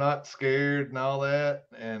like I'm not scared and all that,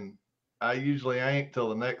 and I usually ain't till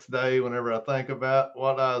the next day whenever I think about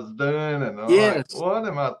what I was doing, and I'm like, what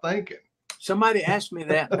am I thinking? Somebody asked me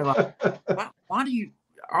that, and they're like, why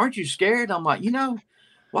aren't you scared? I'm like, you know,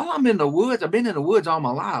 while I'm in the woods, I've been in the woods all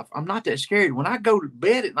my life. I'm not that scared. When I go to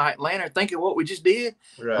bed at night, laying there thinking what we just did,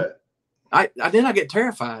 right? Then I get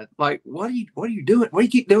terrified. Like, what are you doing? What do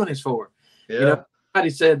you keep doing this for? Yeah. You know, somebody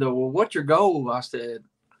said, well, what's your goal? I said,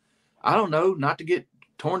 I don't know, not to get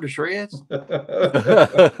torn to shreds. Yeah,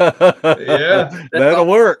 that'll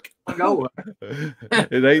work. Go.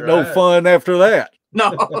 It ain't no fun after that.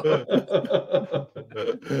 No.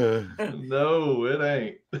 No, it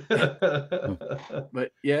ain't.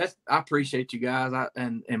 But yes, I appreciate you guys.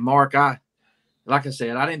 And Mark, like I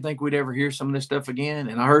said, I didn't think we'd ever hear some of this stuff again,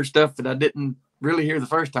 and I heard stuff that I didn't really hear the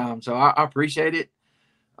first time. So I appreciate it.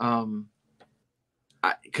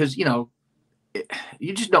 Because you know,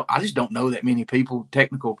 I just don't know that many people,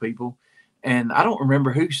 technical people, and I don't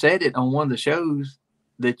remember who said it on one of the shows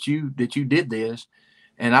that you did this,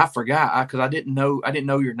 and I forgot because I didn't know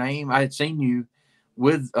your name. I had seen you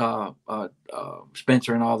with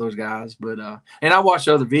Spencer and all those guys, but and I watched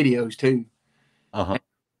other videos too.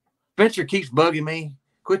 Spencer keeps bugging me.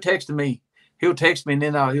 Quit texting me. He'll text me and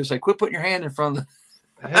then he'll say, "Quit putting your hand in front of the."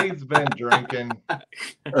 He's been drinking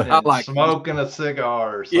and smoking a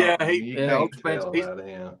cigar or something. Yeah, you can't tell about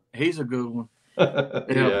him. He's a good one.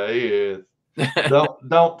 Yeah, he is.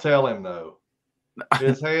 Don't tell him no.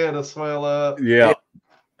 His head will swell up. Yeah.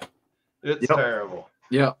 It's terrible.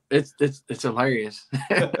 Yeah, it's hilarious.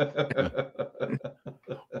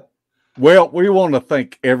 Well, we want to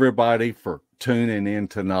thank everybody for tuning in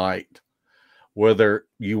tonight. Whether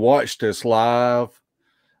you watched us live,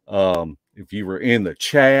 if you were in the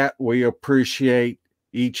chat, we appreciate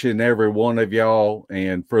each and every one of y'all.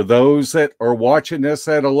 And for those that are watching us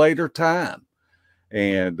at a later time,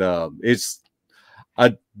 and I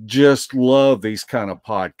just love these kind of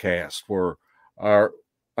podcasts where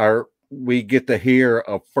we get to hear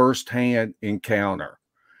a firsthand encounter,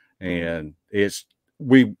 and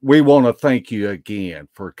we want to thank you again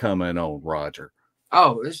for coming on, Roger.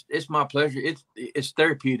 Oh, it's my pleasure. It's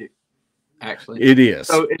therapeutic, actually. It is.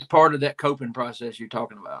 So it's part of that coping process you're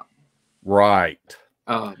talking about, right?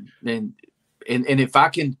 And if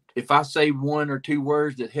I say one or two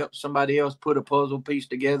words that help somebody else put a puzzle piece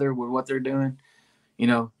together with what they're doing, you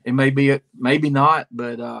know, it may be maybe not,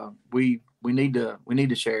 but we need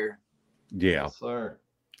to share. Yeah, yes, sir.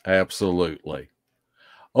 Absolutely.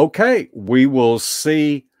 Okay, we will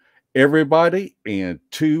see everybody in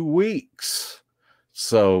 2 weeks.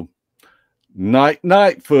 So, night,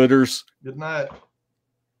 footers. Good night.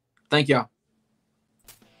 Thank y'all.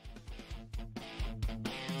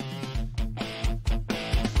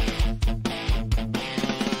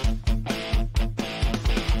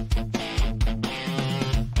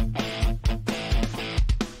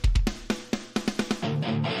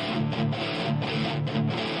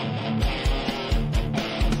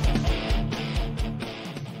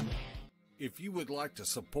 If you would like to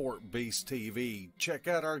support Beast TV, check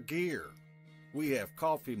out our gear. We have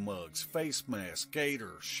coffee mugs, face masks,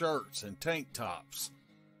 gaiters, shirts, and tank tops.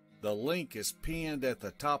 The link is pinned at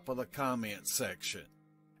the top of the comment section.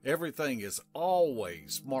 Everything is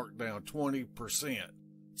always marked down 20%.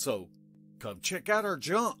 So come check out our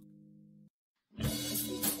junk.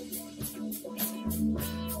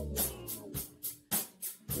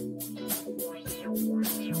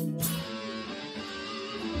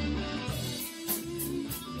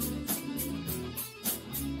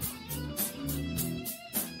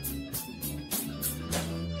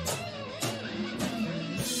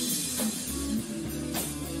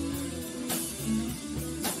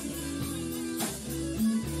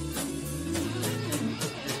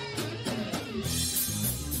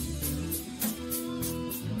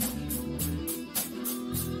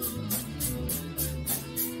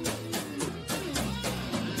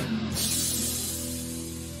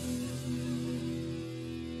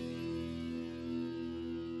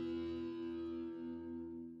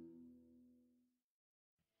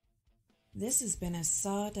 This has been a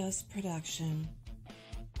Sawdust production.